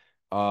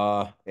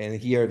 And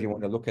here, if you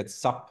want to look at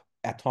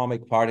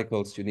subatomic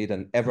particles, you need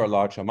an ever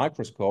larger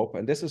microscope.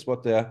 And this is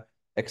what the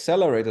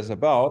accelerator is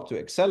about, to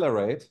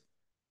accelerate.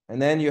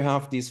 And then you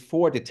have these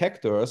 4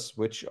 detectors,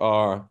 which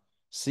are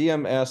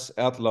CMS,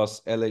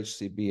 Atlas,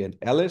 LHCb, and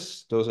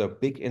ALICE. Those are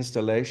big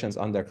installations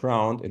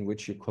underground in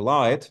which you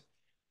collide,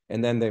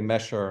 and then they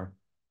measure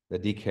the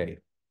decay.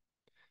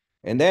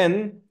 And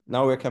then,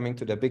 now we're coming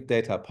to the big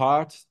data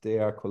part. They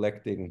are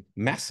collecting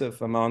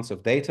massive amounts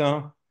of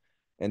data,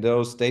 and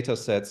those data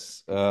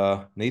sets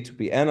need to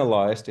be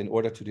analyzed in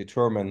order to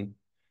determine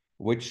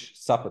which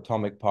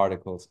subatomic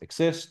particles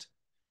exist.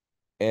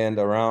 And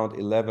around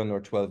 11 or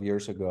 12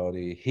 years ago,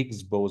 the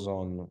Higgs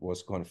boson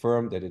was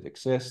confirmed that it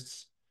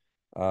exists,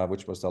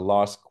 which was the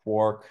last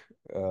quark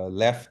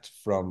left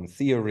from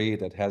theory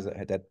that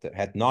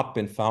had not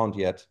been found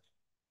yet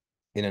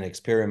in an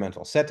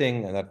experimental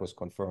setting, and that was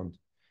confirmed,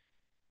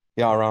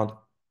 yeah, around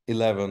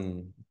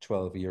 11,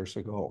 12 years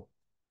ago.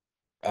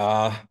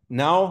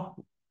 Now,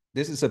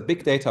 this is a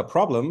big data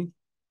problem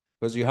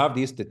because you have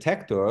these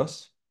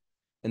detectors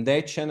and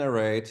they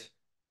generate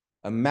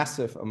a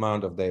massive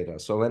amount of data.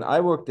 So when I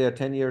worked there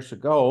 10 years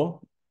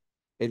ago,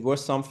 it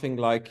was something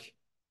like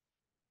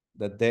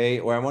that they,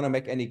 or I want to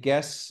make any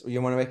guess,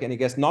 you want to make any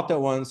guess, not the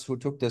ones who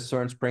took the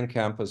CERN Spring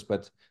Campus,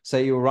 but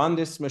say you run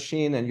this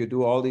machine and you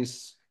do all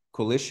these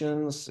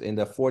collisions in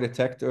the 4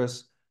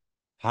 detectors,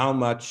 how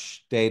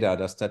much data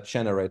does that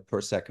generate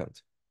per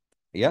second?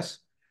 Yes?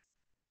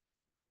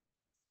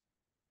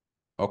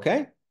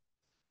 Okay.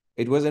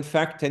 It was, in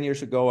fact, 10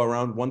 years ago,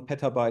 around 1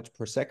 petabyte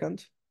per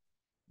second.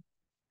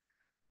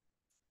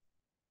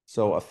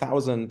 So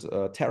 1,000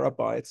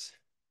 terabytes.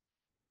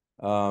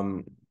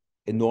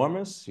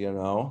 Enormous, you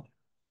know.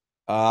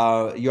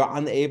 You're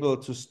unable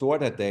to store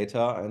that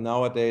data. And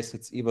nowadays,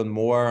 it's even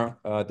more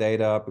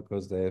data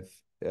because they've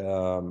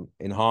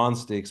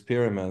enhanced the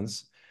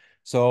experiments.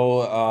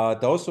 So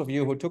those of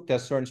you who took the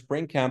CERN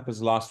Spring Campus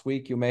last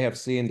week, you may have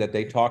seen that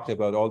they talked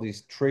about all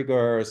these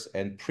triggers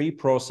and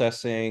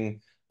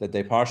pre-processing, that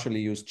they partially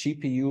use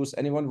GPUs.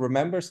 Anyone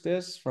remembers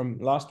this from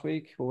last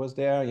week? Who was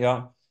there?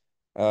 Yeah,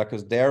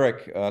 because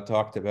Derek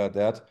talked about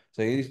that.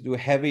 So you need to do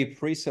heavy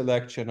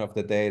pre-selection of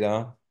the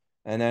data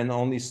and then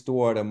only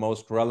store the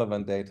most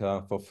relevant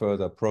data for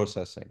further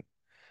processing.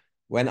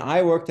 When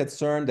I worked at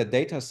CERN, the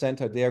data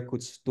center there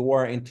could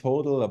store in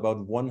total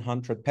about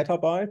 100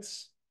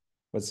 petabytes.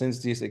 But since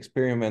these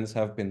experiments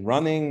have been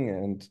running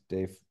and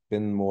they've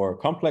been more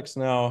complex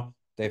now,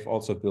 they've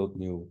also built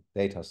new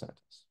data centers.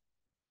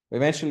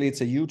 Eventually,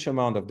 it's a huge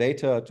amount of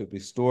data to be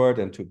stored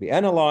and to be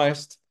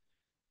analyzed.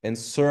 And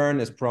CERN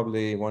is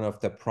probably one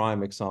of the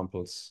prime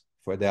examples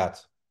for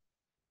that.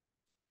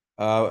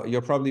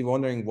 You're probably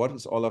wondering, what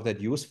is all of that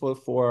useful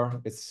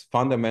for? It's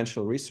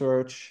fundamental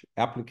research.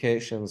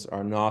 Applications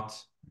are not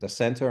the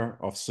center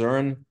of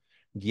CERN,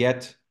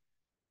 yet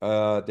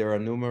there are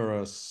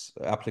numerous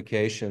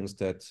applications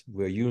that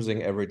we're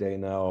using every day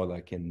now,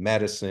 like in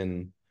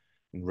medicine,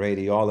 in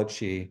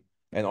radiology,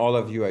 and all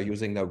of you are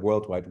using the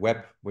World Wide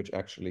Web, which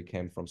actually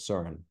came from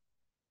CERN.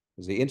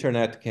 The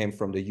internet came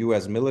from the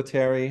US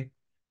military,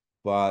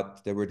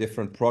 but there were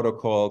different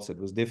protocols. It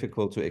was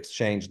difficult to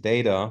exchange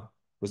data.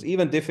 It was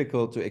even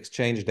difficult to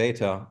exchange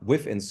data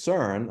within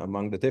CERN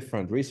among the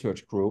different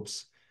research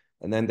groups.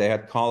 And then they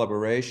had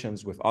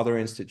collaborations with other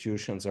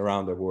institutions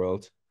around the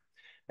world.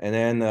 And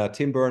then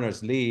Tim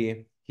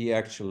Berners-Lee, he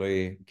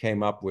actually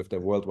came up with the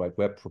World Wide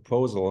Web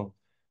proposal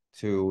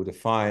to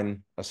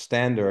define a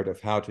standard of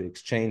how to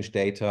exchange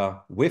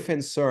data within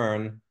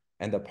CERN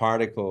and the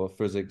particle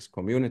physics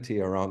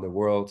community around the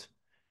world.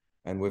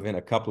 And within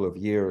a couple of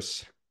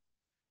years,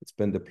 it's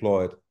been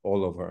deployed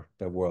all over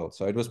the world.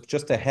 So it was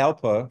just a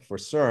helper for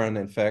CERN,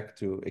 in fact,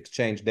 to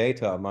exchange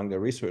data among the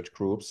research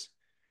groups.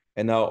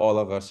 And now all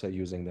of us are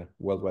using the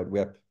World Wide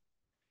Web.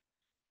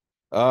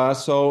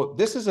 So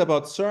this is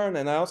about CERN,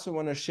 and I also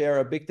want to share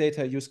a big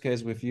data use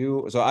case with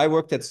you. So I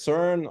worked at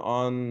CERN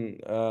on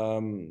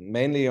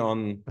mainly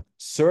on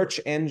search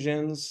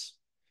engines,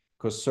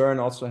 because CERN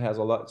also has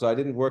a lot. So I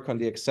didn't work on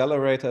the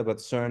accelerator, but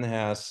CERN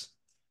has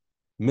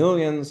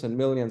millions and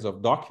millions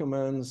of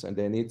documents, and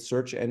they need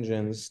search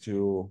engines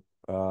to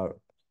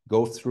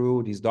go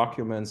through these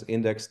documents,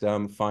 index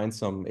them, find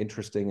some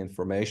interesting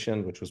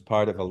information, which was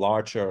part of a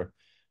larger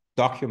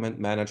document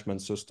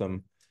management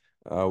system,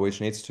 which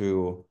needs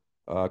to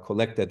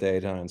collect the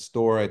data and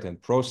store it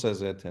and process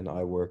it. And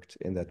I worked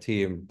in that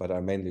team, but I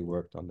mainly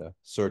worked on the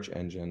search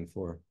engine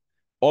for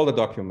all the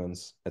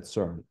documents at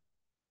CERN.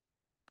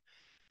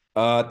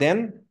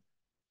 Then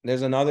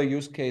there's another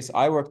use case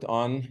I worked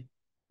on.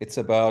 It's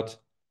about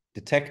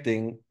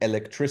detecting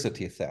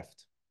electricity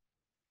theft.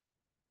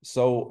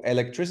 So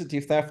electricity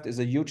theft is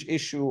a huge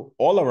issue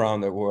all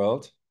around the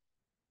world,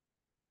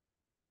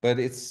 but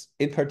it's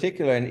in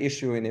particular an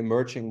issue in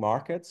emerging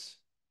markets.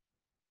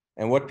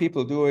 And what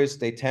people do is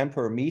they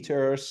tamper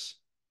meters,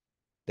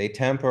 they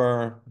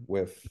tamper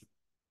with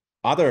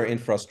other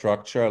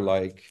infrastructure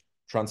like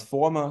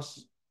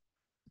transformers.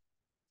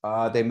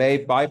 They may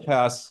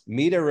bypass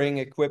metering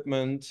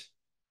equipment.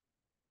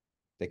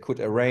 They could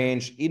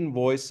arrange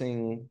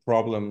invoicing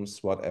problems,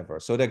 whatever.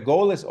 So the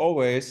goal is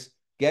always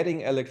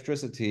getting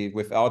electricity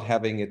without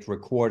having it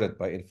recorded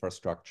by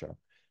infrastructure.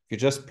 If you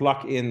just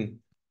plug in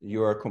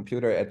your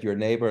computer at your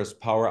neighbor's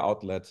power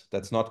outlet,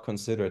 that's not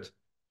considered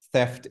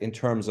theft in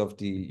terms of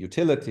the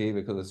utility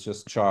because it's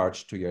just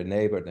charged to your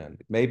neighbor then.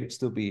 It may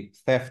still be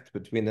theft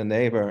between the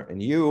neighbor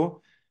and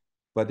you,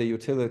 but the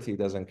utility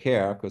doesn't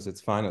care because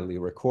it's finally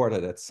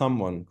recorded that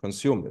someone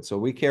consumed it. So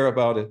we care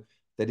about it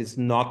that it's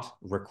not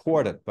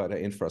recorded by the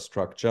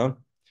infrastructure.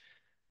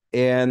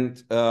 And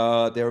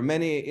there are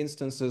many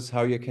instances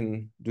how you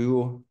can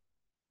do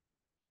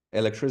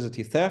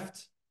electricity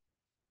theft.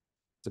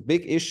 It's a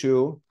big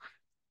issue.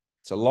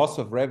 It's a loss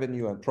of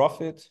revenue and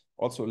profit.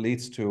 Also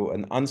leads to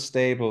an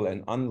unstable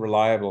and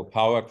unreliable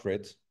power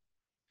grid.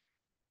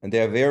 And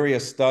there are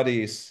various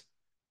studies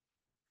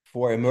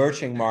for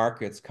emerging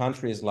markets,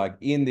 countries like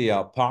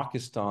India,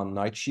 Pakistan,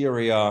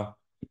 Nigeria,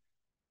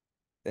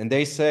 and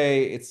they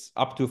say it's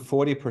up to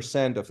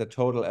 40% of the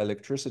total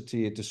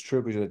electricity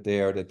distributed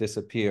there that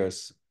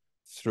disappears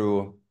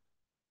through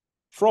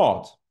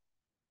fraud.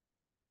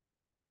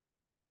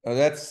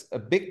 That's a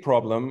big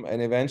problem,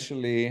 and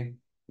eventually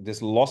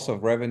this loss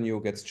of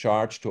revenue gets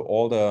charged to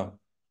all the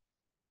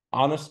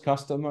honest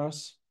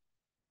customers.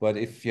 But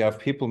if you have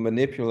people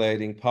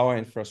manipulating power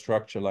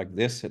infrastructure like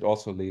this, it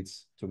also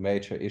leads to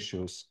major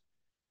issues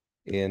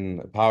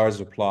in power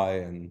supply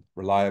and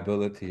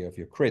reliability of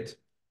your grid.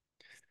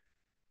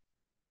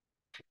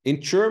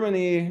 In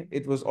Germany,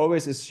 it was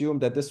always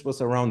assumed that this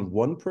was around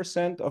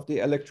 1% of the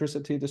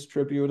electricity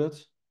distributed.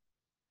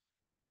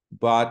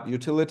 But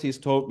utilities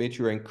told me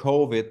during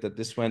COVID that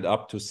this went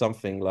up to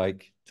something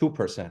like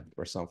 2%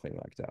 or something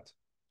like that.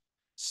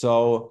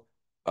 So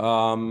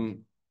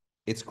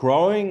it's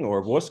growing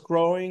or was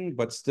growing,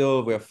 but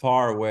still we're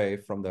far away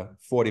from the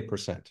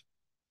 40%.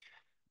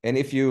 And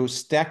if you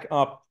stack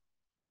up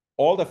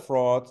all the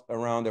fraud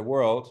around the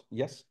world,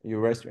 yes, you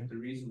raised your hand. The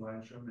reason why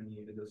in Germany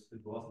it was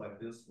like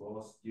this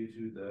was due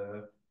to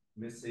the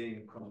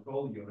missing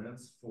control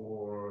units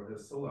for the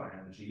solar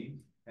energy.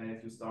 And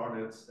if you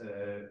started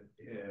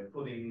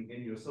putting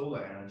in your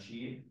solar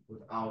energy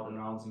without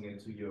announcing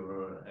it to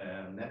your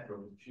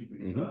network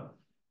distributor,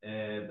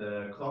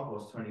 the clock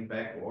was turning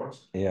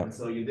backwards. Yeah. And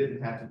so you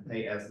didn't have to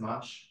pay as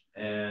much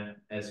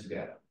as you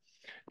get.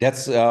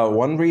 That's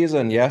one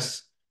reason,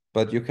 yes.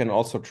 But you can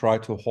also try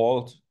to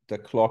halt the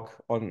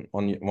clock on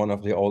one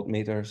of the old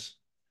meters,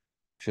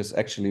 which is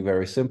actually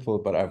very simple,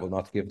 but I will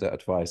not give the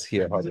advice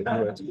here how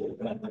to do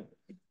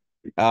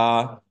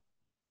it.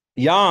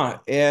 Yeah,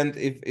 and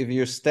if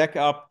you stack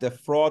up the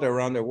fraud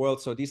around the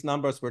world, so these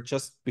numbers were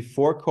just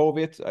before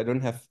COVID. I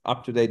don't have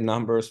up-to-date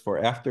numbers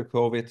for after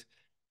COVID.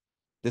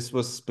 This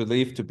was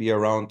believed to be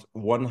around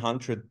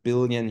 100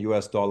 billion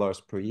US dollars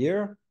per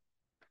year.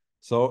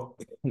 So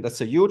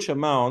that's a huge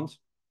amount.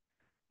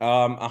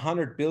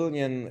 100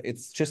 billion,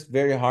 it's just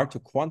very hard to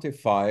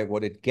quantify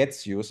what it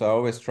gets you. So I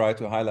always try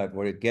to highlight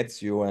what it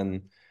gets you.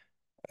 And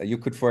you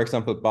could, for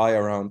example, buy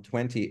around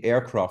 20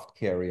 aircraft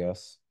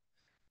carriers,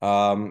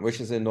 which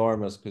is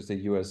enormous because the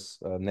US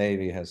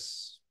Navy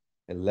has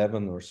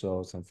 11 or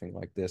so, something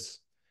like this.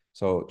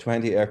 So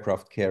 20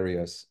 aircraft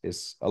carriers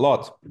is a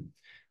lot.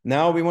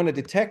 Now we want to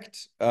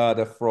detect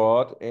the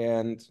fraud.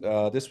 And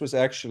this was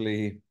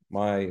actually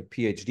my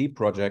PhD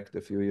project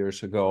a few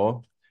years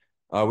ago.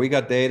 We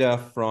got data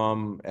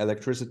from an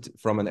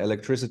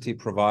electricity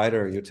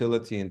provider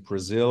utility in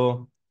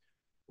Brazil.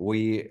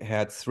 We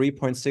had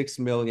 3.6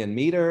 million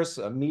meters.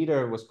 A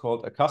meter was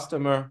called a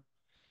customer.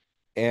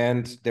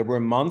 And there were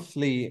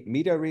monthly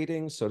meter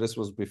readings. So this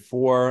was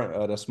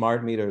before the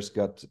smart meters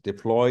got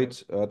deployed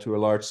to a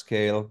large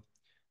scale.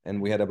 And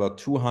we had about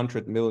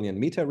 200 million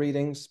meter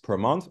readings per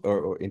month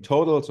or in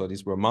total. So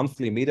these were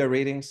monthly meter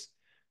readings.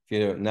 If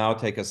you now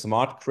take a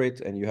smart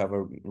grid and you have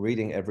a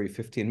reading every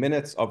 15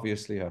 minutes,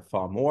 obviously you have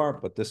far more,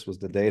 but this was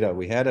the data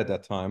we had at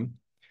that time.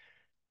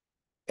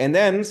 And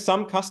then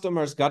some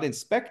customers got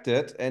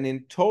inspected, and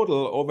in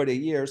total over the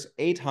years,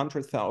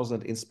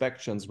 800,000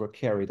 inspections were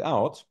carried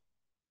out.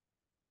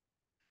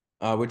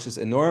 which is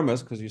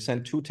enormous because you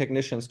send 2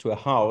 technicians to a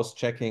house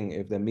checking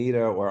if the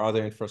meter or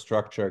other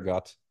infrastructure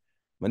got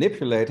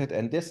manipulated.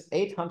 And this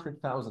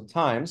 800,000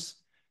 times,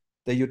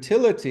 the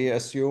utility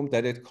assumed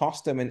that it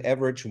cost them an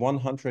average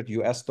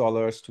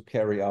 $100 to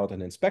carry out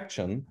an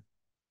inspection.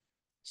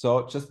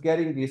 So just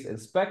getting these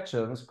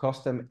inspections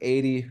cost them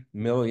 $80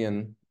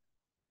 million.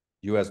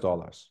 It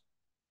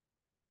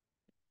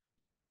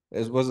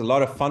was a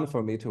lot of fun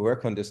for me to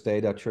work on this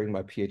data during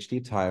my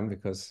PhD time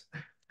because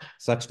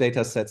such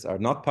data sets are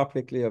not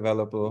publicly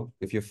available.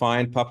 If you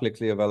find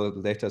publicly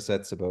available data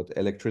sets about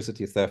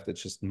electricity theft,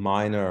 it's just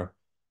minor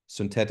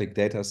synthetic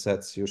data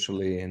sets,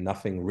 usually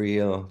nothing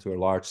real to a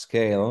large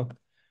scale.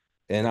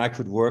 And I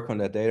could work on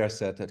that data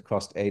set that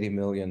cost 80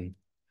 million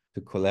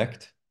to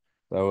collect.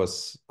 That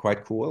was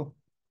quite cool.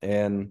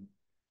 And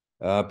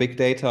big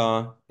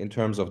data in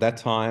terms of that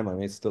time, I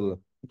mean, it's still a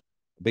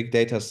big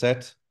data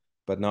set,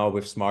 but now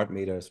with smart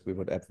meters, we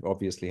would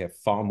obviously have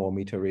far more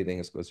meter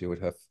readings because you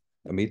would have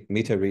a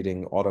meter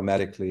reading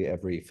automatically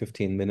every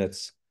 15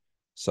 minutes.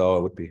 So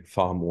it would be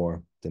far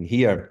more than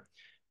here.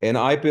 And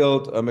I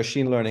built a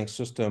machine learning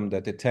system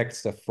that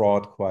detects the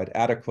fraud quite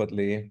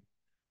adequately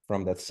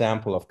from that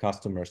sample of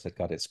customers that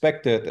got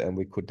inspected. And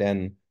we could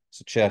then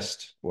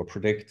suggest or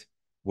predict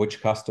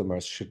which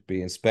customers should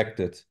be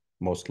inspected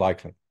most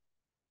likely.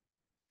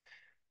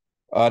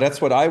 That's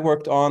what I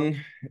worked on.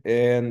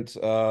 And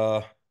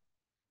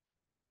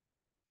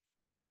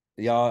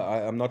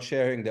yeah, I'm not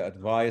sharing the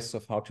advice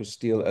of how to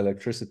steal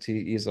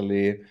electricity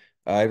easily.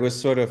 I was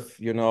sort of,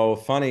 you know,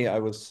 funny.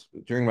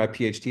 During my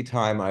PhD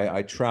time,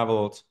 I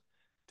traveled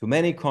to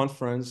many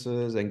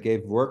conferences and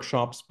gave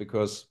workshops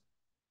because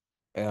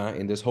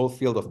in this whole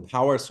field of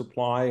power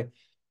supply,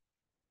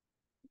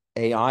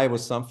 AI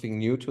was something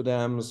new to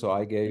them. So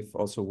I gave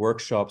also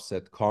workshops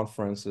at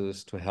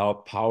conferences to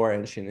help power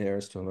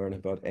engineers to learn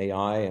about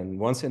AI. And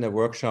once in a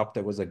workshop,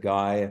 there was a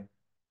guy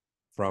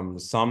from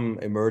some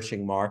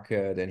emerging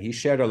market, and he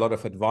shared a lot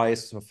of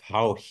advice of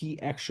how he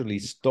actually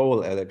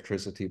stole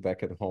electricity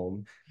back at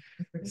home.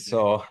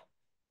 So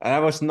that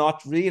was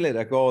not really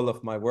the goal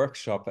of my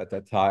workshop at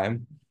that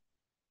time.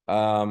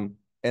 And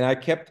I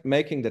kept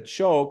making the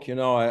joke, you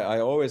know, I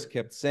always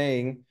kept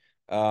saying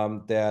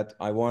that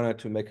I wanted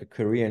to make a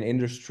career in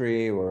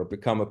industry or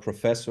become a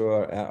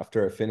professor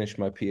after I finished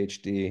my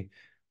PhD.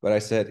 But I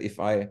said, if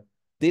I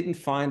didn't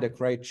find a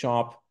great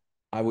job,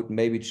 I would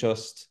maybe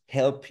just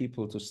help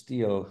people to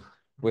steal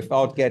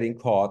without getting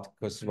caught,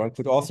 because one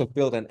could also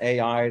build an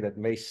AI that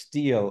may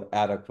steal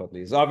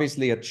adequately. It's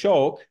obviously a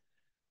joke,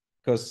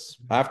 because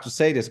I have to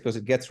say this because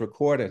it gets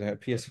recorded and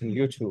appears on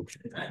YouTube.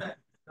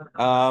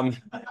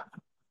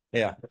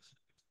 Yeah.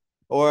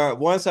 Or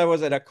once I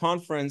was at a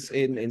conference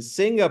in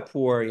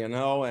Singapore, you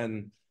know,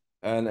 and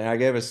I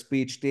gave a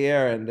speech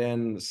there, and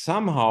then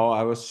somehow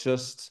I was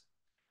just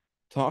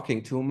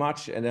talking too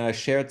much, and then I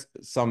shared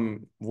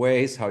some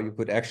ways how you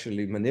could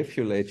actually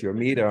manipulate your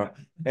meter.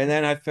 And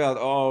then I felt,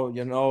 oh,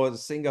 you know,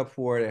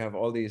 Singapore, they have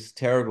all these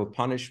terrible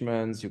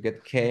punishments, you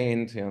get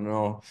caned, you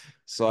know.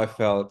 So I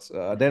felt,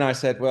 then I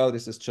said, well,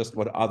 this is just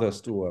what others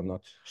do. I'm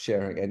not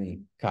sharing any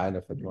kind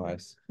of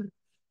advice.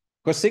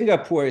 Because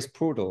Singapore is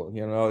brutal,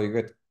 you know, you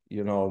get,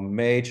 you know,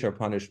 major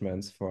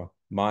punishments for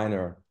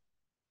minor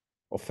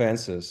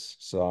offenses.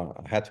 So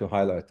I had to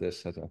highlight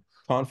this at a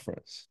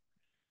conference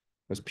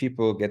because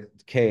people get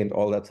caned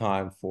all the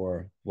time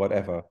for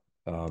whatever.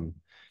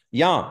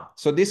 Yeah,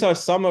 so these are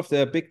some of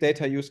the big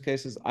data use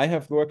cases I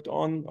have worked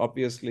on.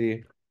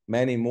 Obviously,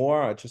 many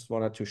more. I just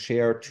wanted to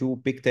share 2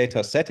 big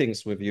data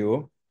settings with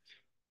you.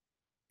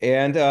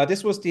 And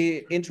this was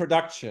the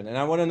introduction. And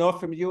I want to know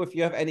from you if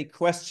you have any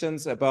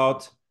questions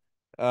about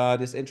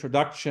this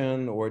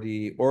introduction or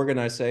the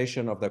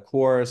organization of the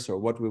course or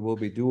what we will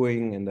be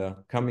doing in the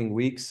coming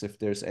weeks, if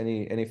there's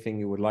anything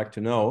you would like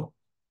to know.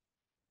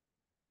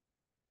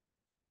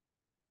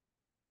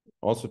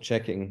 Also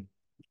checking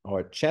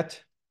our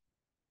chat.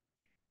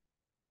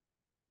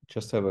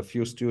 Just have a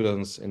few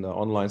students in the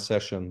online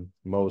session.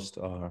 Most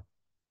are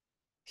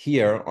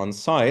here on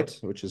site,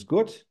 which is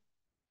good.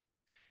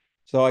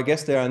 So I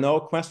guess there are no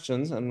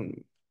questions,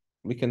 and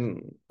we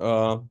can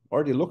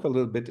already look a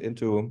little bit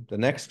into the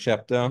next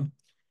chapter.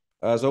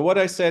 So what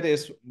I said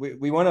is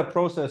we want to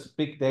process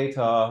big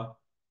data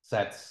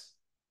sets.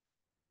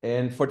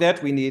 And for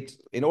that, we need,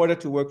 in order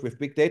to work with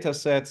big data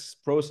sets,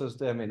 process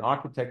them in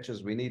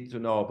architectures, we need to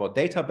know about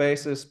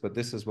databases. But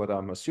this is what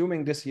I'm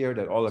assuming this year,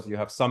 that all of you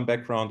have some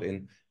background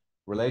in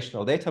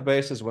relational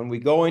databases. When we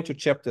go into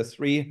chapter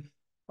 3,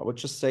 I would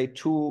just say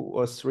 2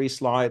 or 3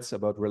 slides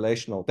about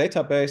relational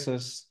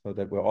databases so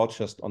that we're all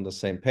just on the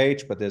same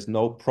page, but there's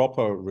no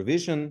proper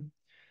revision.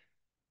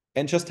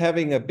 And just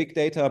having a big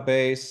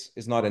database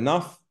is not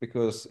enough,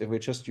 because if we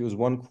just use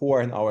one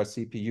core in our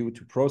CPU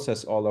to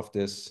process all of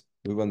this,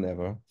 we will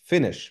never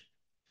finish.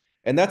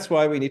 And that's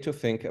why we need to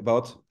think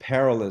about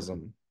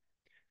parallelism.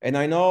 And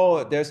I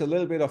know there's a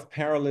little bit of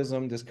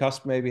parallelism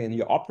discussed maybe in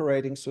your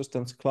operating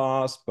systems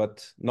class,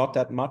 but not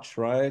that much,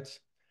 right?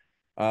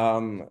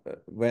 In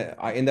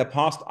the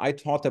past, I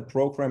taught a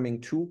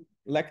programming 2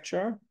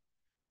 lecture.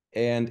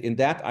 And in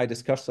that, I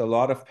discussed a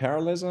lot of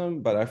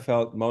parallelism, but I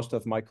felt most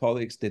of my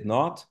colleagues did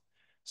not.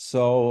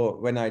 So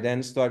when I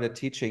then started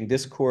teaching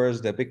this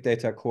course, the big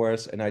data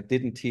course, and I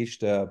didn't teach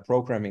the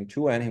programming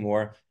 2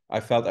 anymore, I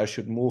felt I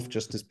should move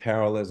just this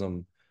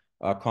parallelism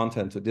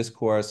content to this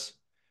course.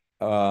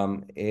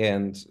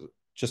 And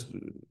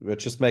we're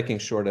just making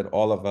sure that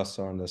all of us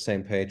are on the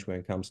same page when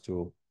it comes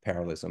to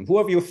parallelism. Who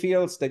of you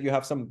feels that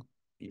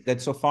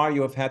that so far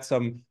you have had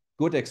some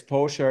good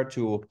exposure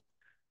to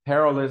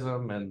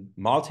parallelism and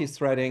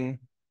multi-threading?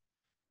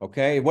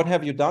 Okay, what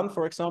have you done,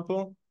 for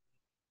example?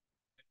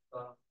 Lot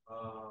of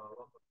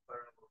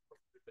parallel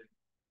computing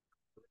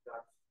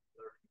regards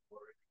learning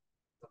or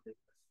something as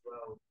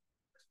well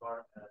as far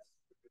as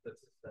computer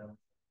systems.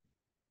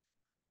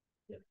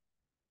 Yeah.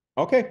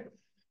 Okay,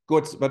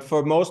 good. But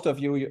for most of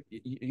you,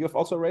 you've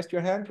also raised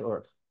your hand,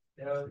 or?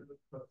 Yeah,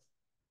 but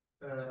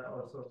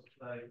also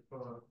like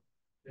for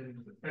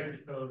in the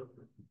technical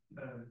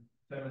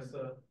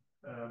semester,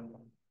 I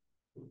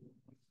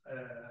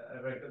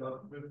worked a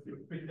lot with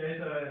big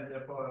data, and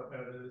therefore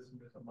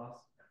parallelism is a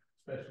must,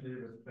 especially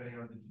with playing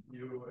on the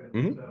GPU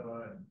and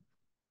server.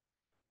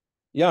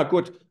 Yeah,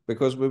 good,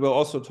 because we will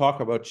also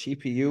talk about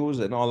GPUs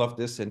and all of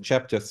this in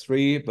chapter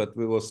 3, but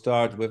we will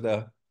start with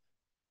the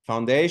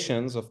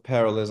foundations of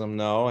parallelism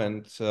now,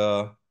 and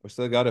we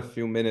still got a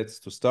few minutes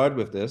to start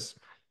with this.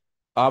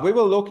 We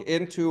will look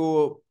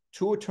into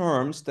 2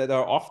 terms that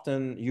are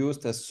often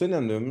used as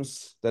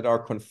synonyms that are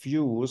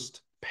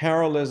confused: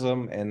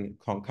 parallelism and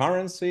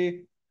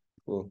concurrency.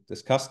 We'll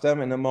discuss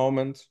them in a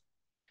moment.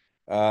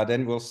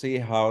 Then we'll see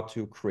how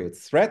to create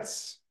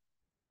threads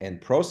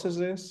and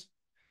processes.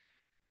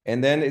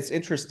 And then it's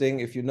interesting,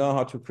 if you know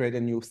how to create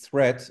a new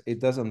thread, it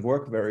doesn't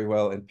work very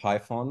well in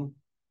Python.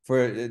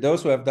 For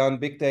those who have done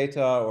big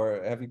data,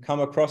 or have you come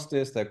across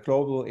this, the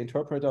global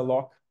interpreter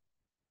lock?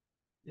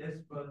 Yes,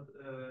 but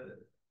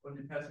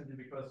only passively,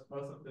 because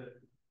most of the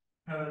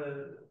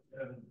parallel,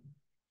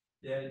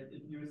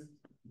 it used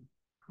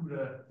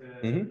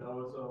CUDA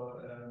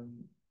also.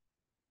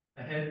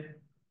 I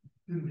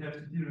didn't have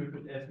to deal with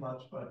it as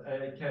much, but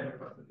I came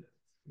across it.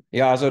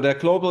 Yeah, so the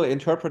global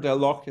interpreter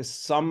lock is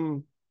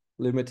some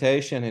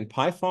limitation in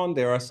Python.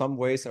 There are some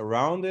ways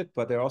around it,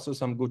 but there are also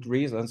some good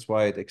reasons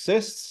why it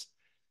exists.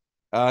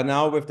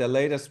 Now with the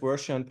latest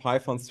version,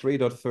 Python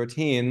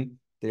 3.13,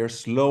 they're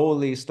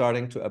slowly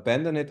starting to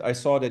abandon it. I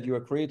saw that you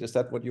agreed. Is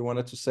that what you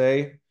wanted to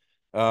say?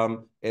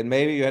 And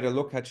maybe you had a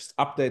look. I just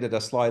updated the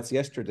slides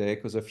yesterday,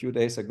 because a few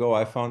days ago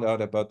I found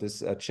out about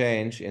this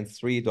change in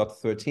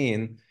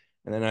 3.13,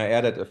 and then I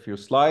added a few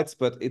slides,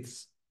 but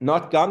it's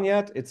not gone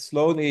yet. It's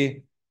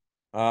slowly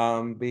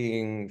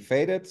being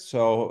faded,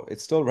 so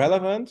it's still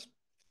relevant.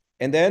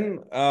 And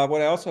then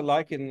what I also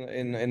like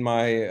in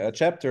my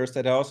chapters,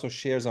 that I also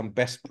share some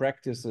best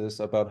practices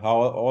about how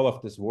all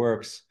of this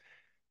works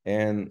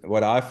and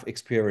what I've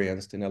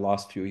experienced in the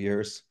last few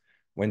years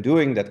when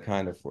doing that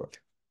kind of work.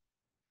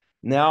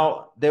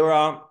 Now, there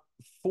are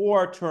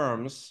 4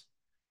 terms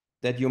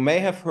that you may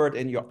have heard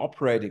in your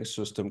operating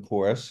system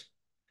course,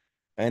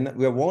 and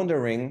we're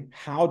wondering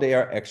how they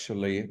are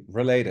actually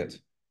related.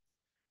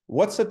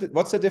 What's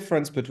the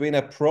difference between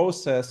a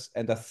process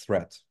and a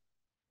thread?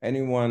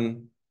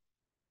 Anyone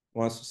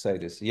wants to say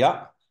this?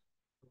 Yeah.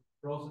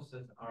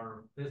 Processes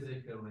are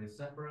physically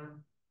separate.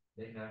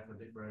 They have a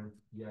different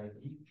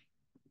PID.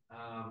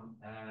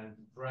 And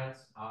threads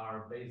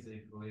are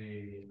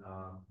basically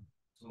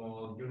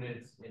small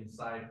units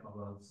inside of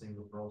a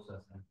single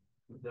process. And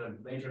the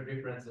major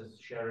difference is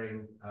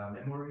sharing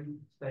memory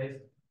space,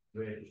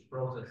 which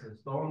processes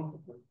don't.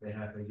 They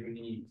have a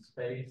unique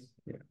space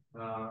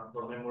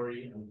for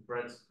memory, and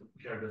threads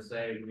share the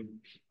same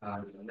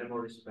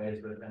memory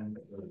space with them.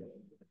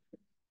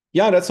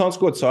 Yeah, that sounds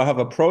good. So I have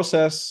a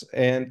process,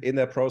 and in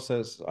that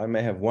process, I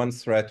may have 1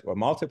 thread or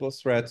multiple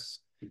threads.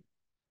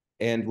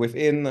 And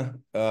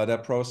within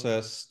that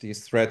process,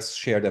 these threads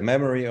share the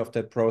memory of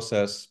that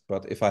process.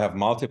 But if I have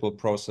multiple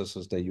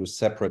processes, they use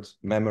separate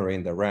memory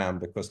in the RAM,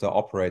 because the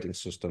operating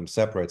system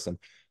separates them.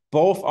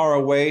 Both are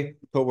a way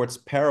towards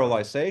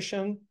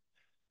parallelization,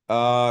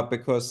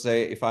 because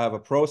say if I have a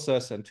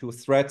process and 2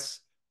 threads,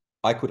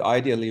 I could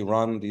ideally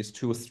run these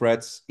 2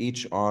 threads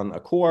each on a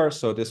core.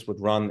 So this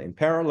would run in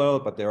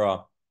parallel, but there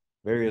are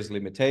various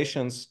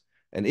limitations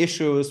and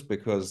issues,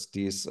 because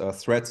these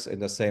threads in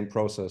the same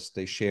process,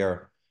 they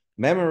share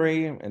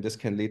memory, and this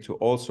can lead to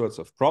all sorts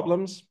of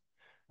problems.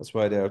 That's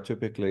why there are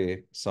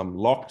typically some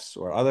locks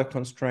or other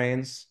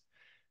constraints.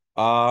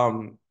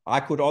 I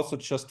could also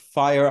just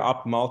fire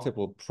up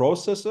multiple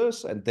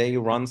processes and they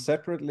run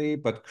separately,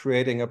 but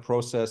creating a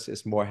process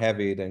is more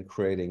heavy than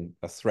creating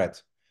a thread.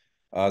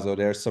 So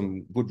there's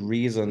some good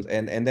reasons.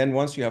 And then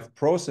once you have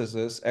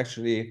processes,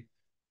 actually,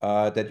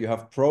 that you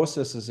have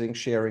processes in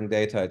sharing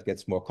data, it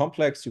gets more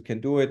complex. You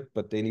can do it,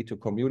 but they need to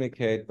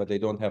communicate, but they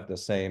don't have the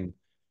same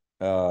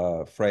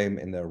frame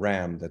in the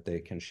RAM that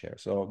they can share.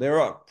 So there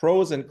are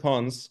pros and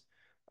cons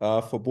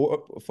for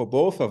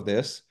both of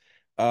this.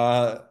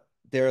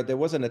 There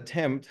was an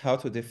attempt how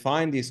to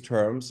define these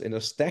terms in a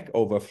Stack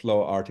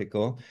Overflow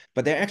article,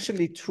 but there are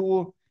actually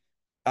 2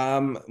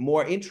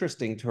 more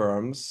interesting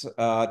terms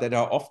that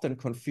are often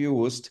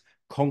confused: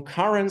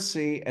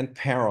 concurrency and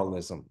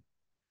parallelism.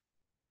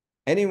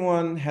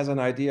 Anyone has an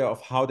idea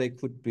of how they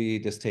could be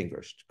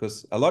distinguished?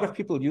 Because a lot of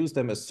people use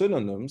them as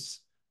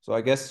synonyms. So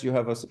I guess you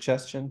have a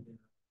suggestion?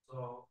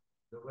 So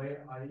the way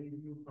I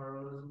view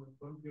parallelism and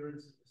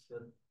concurrency is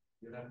that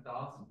you have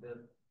tasks that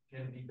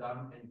can be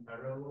done in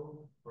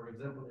parallel. For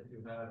example, if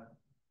you have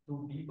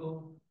two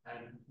people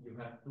and you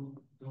have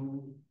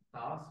two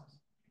tasks,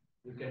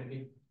 you can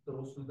give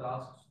those two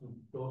tasks to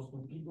those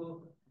two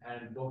people,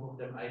 and both of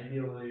them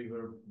ideally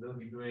will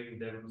be doing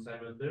them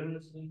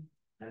simultaneously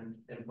and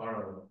in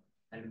parallel.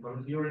 And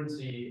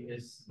concurrency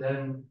is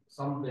then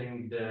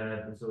something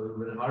that is a little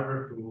bit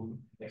harder to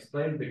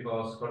explain,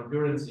 because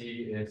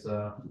concurrency is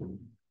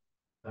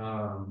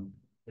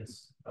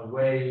it's a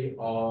way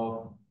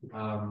of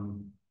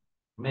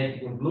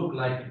making it look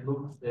like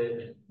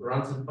it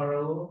runs in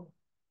parallel,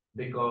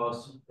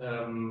 because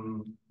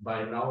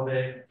by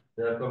nowadays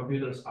the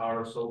computers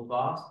are so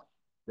fast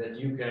that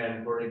you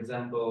can, for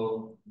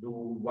example, do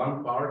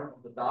one part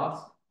of the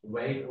task,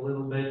 wait a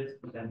little bit,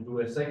 and do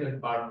a second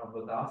part of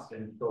the task,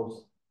 and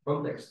those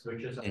context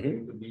switches are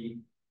going to be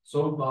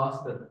so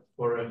fast that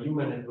for a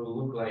human it will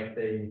look like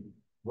they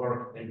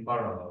work in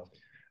parallel.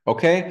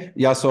 Okay,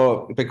 yeah,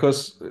 so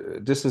because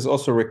this is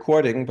also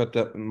recording, but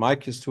the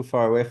mic is too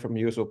far away from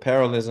you. So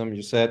parallelism,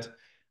 you said,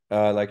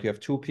 like you have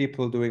two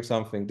people doing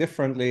something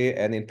differently,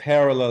 and in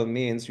parallel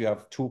means you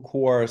have two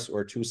cores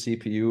or two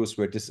CPUs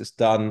where this is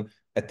done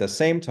at the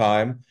same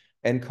time.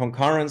 And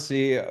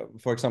concurrency,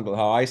 for example,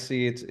 how I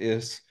see it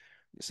is,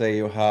 say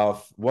you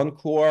have one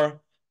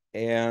core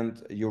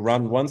and you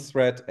run one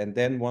thread and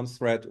then one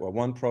thread, or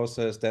one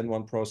process, then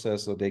one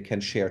process, so they can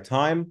share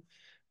time.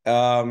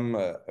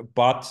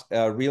 But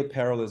real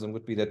parallelism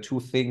would be that two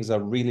things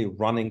are really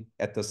running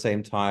at the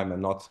same time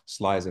and not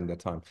slicing the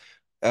time.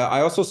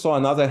 I also saw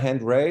another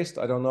hand raised.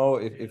 I don't know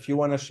if you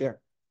want to share.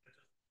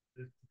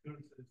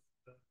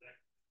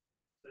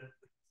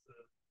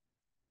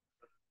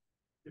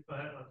 If I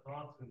have a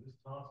task and this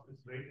task is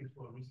waiting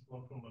for a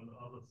response from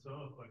another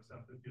server, for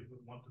example, if you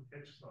want to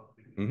catch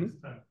something, this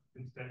time,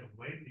 instead of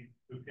waiting,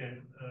 you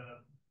can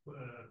put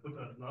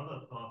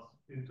another task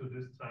into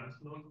this time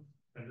slot,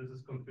 and this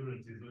is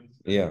concurrency. So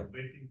instead of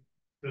waiting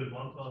till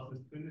one task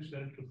is finished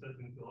and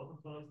processing the other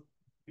task,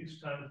 each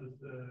time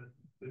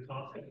the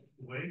task has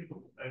to wait,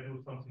 I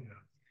do something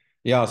else.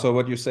 Yeah, so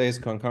what you say is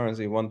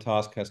concurrency. One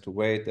task has to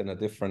wait and a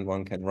different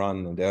one can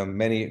run. And there are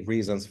many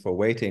reasons for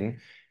waiting.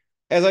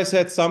 As I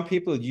said, some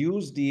people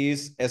use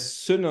these as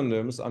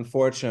synonyms,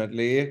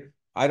 unfortunately.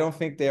 I don't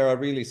think they are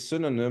really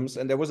synonyms.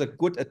 And there was a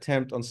good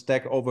attempt on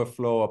Stack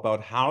Overflow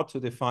about how to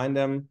define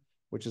them,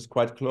 which is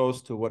quite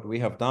close to what we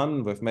have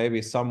done with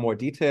maybe some more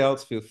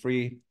details. Feel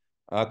free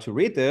to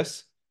read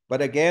this.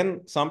 But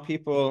again, some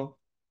people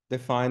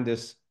define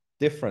this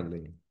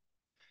differently.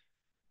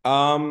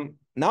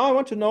 Now I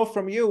want to know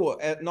from you,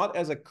 not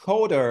as a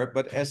coder,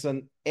 but as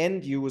an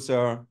end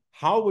user,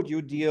 how would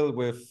you deal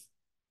with,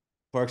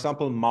 for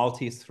example,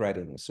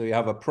 multi-threading? So you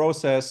have a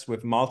process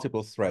with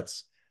multiple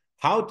threads.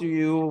 How do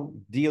you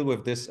deal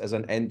with this as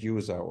an end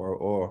user?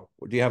 Or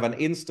do you have an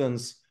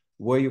instance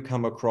where you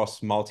come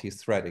across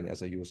multi-threading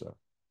as a user?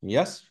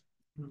 Yes?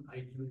 I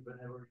do it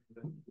whenever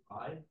you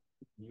apply.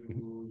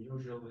 You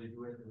usually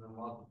do it in a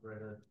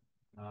multi-threaded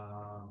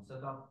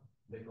setup,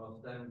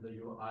 because then the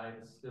UI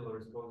is still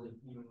responsive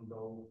even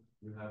though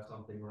you have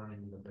something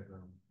running in the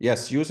background.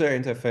 Yes, user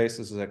interfaces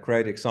is a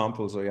great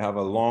example. So you have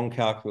a long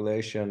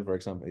calculation, for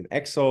example, in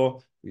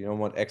Excel. You don't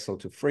want Excel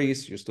to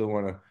freeze. You still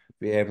want to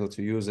be able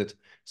to use it.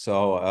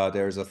 So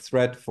there's a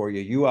thread for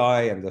your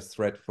UI and the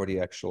thread for the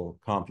actual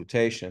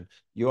computation.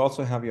 You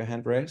also have your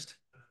hand raised?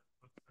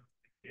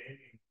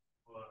 Gaming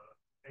for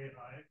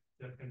AI,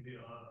 there can be a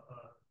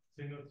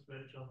single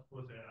thread just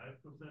for the AI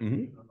processing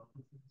and another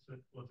thread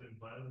for the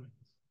environment.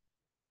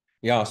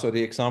 Yeah, so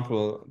the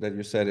example that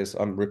you said is,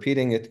 I'm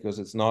repeating it because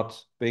it's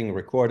not being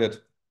recorded.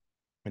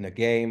 In a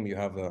game, you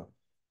have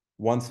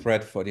one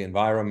thread for the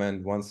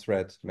environment, one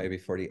thread maybe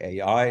for the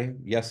AI.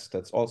 Yes,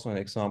 that's also an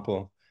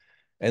example.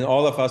 And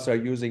all of us are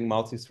using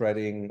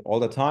multi-threading all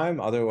the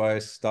time.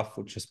 Otherwise, stuff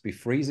would just be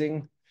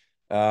freezing.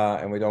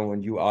 And we don't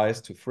want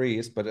UIs to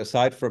freeze. But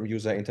aside from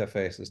user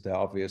interfaces, there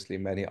are obviously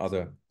many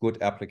other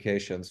good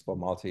applications for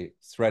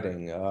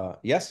multi-threading.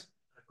 Yes?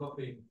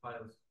 Copying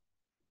files.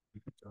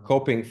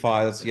 Copying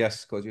files,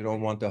 yes, because you don't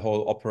want the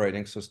whole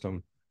operating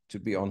system to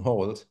be on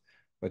hold,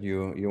 but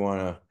you want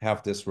to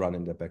have this run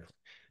in the background.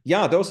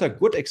 Yeah, those are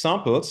good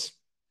examples.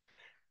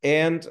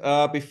 And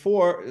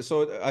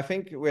so I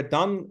think we're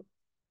done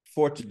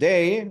for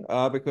today,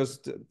 because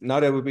now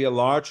there will be a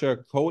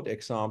larger code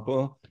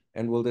example,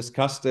 and we'll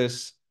discuss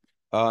this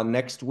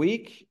next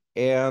week.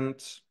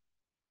 And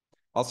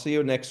I'll see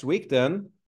you next week then.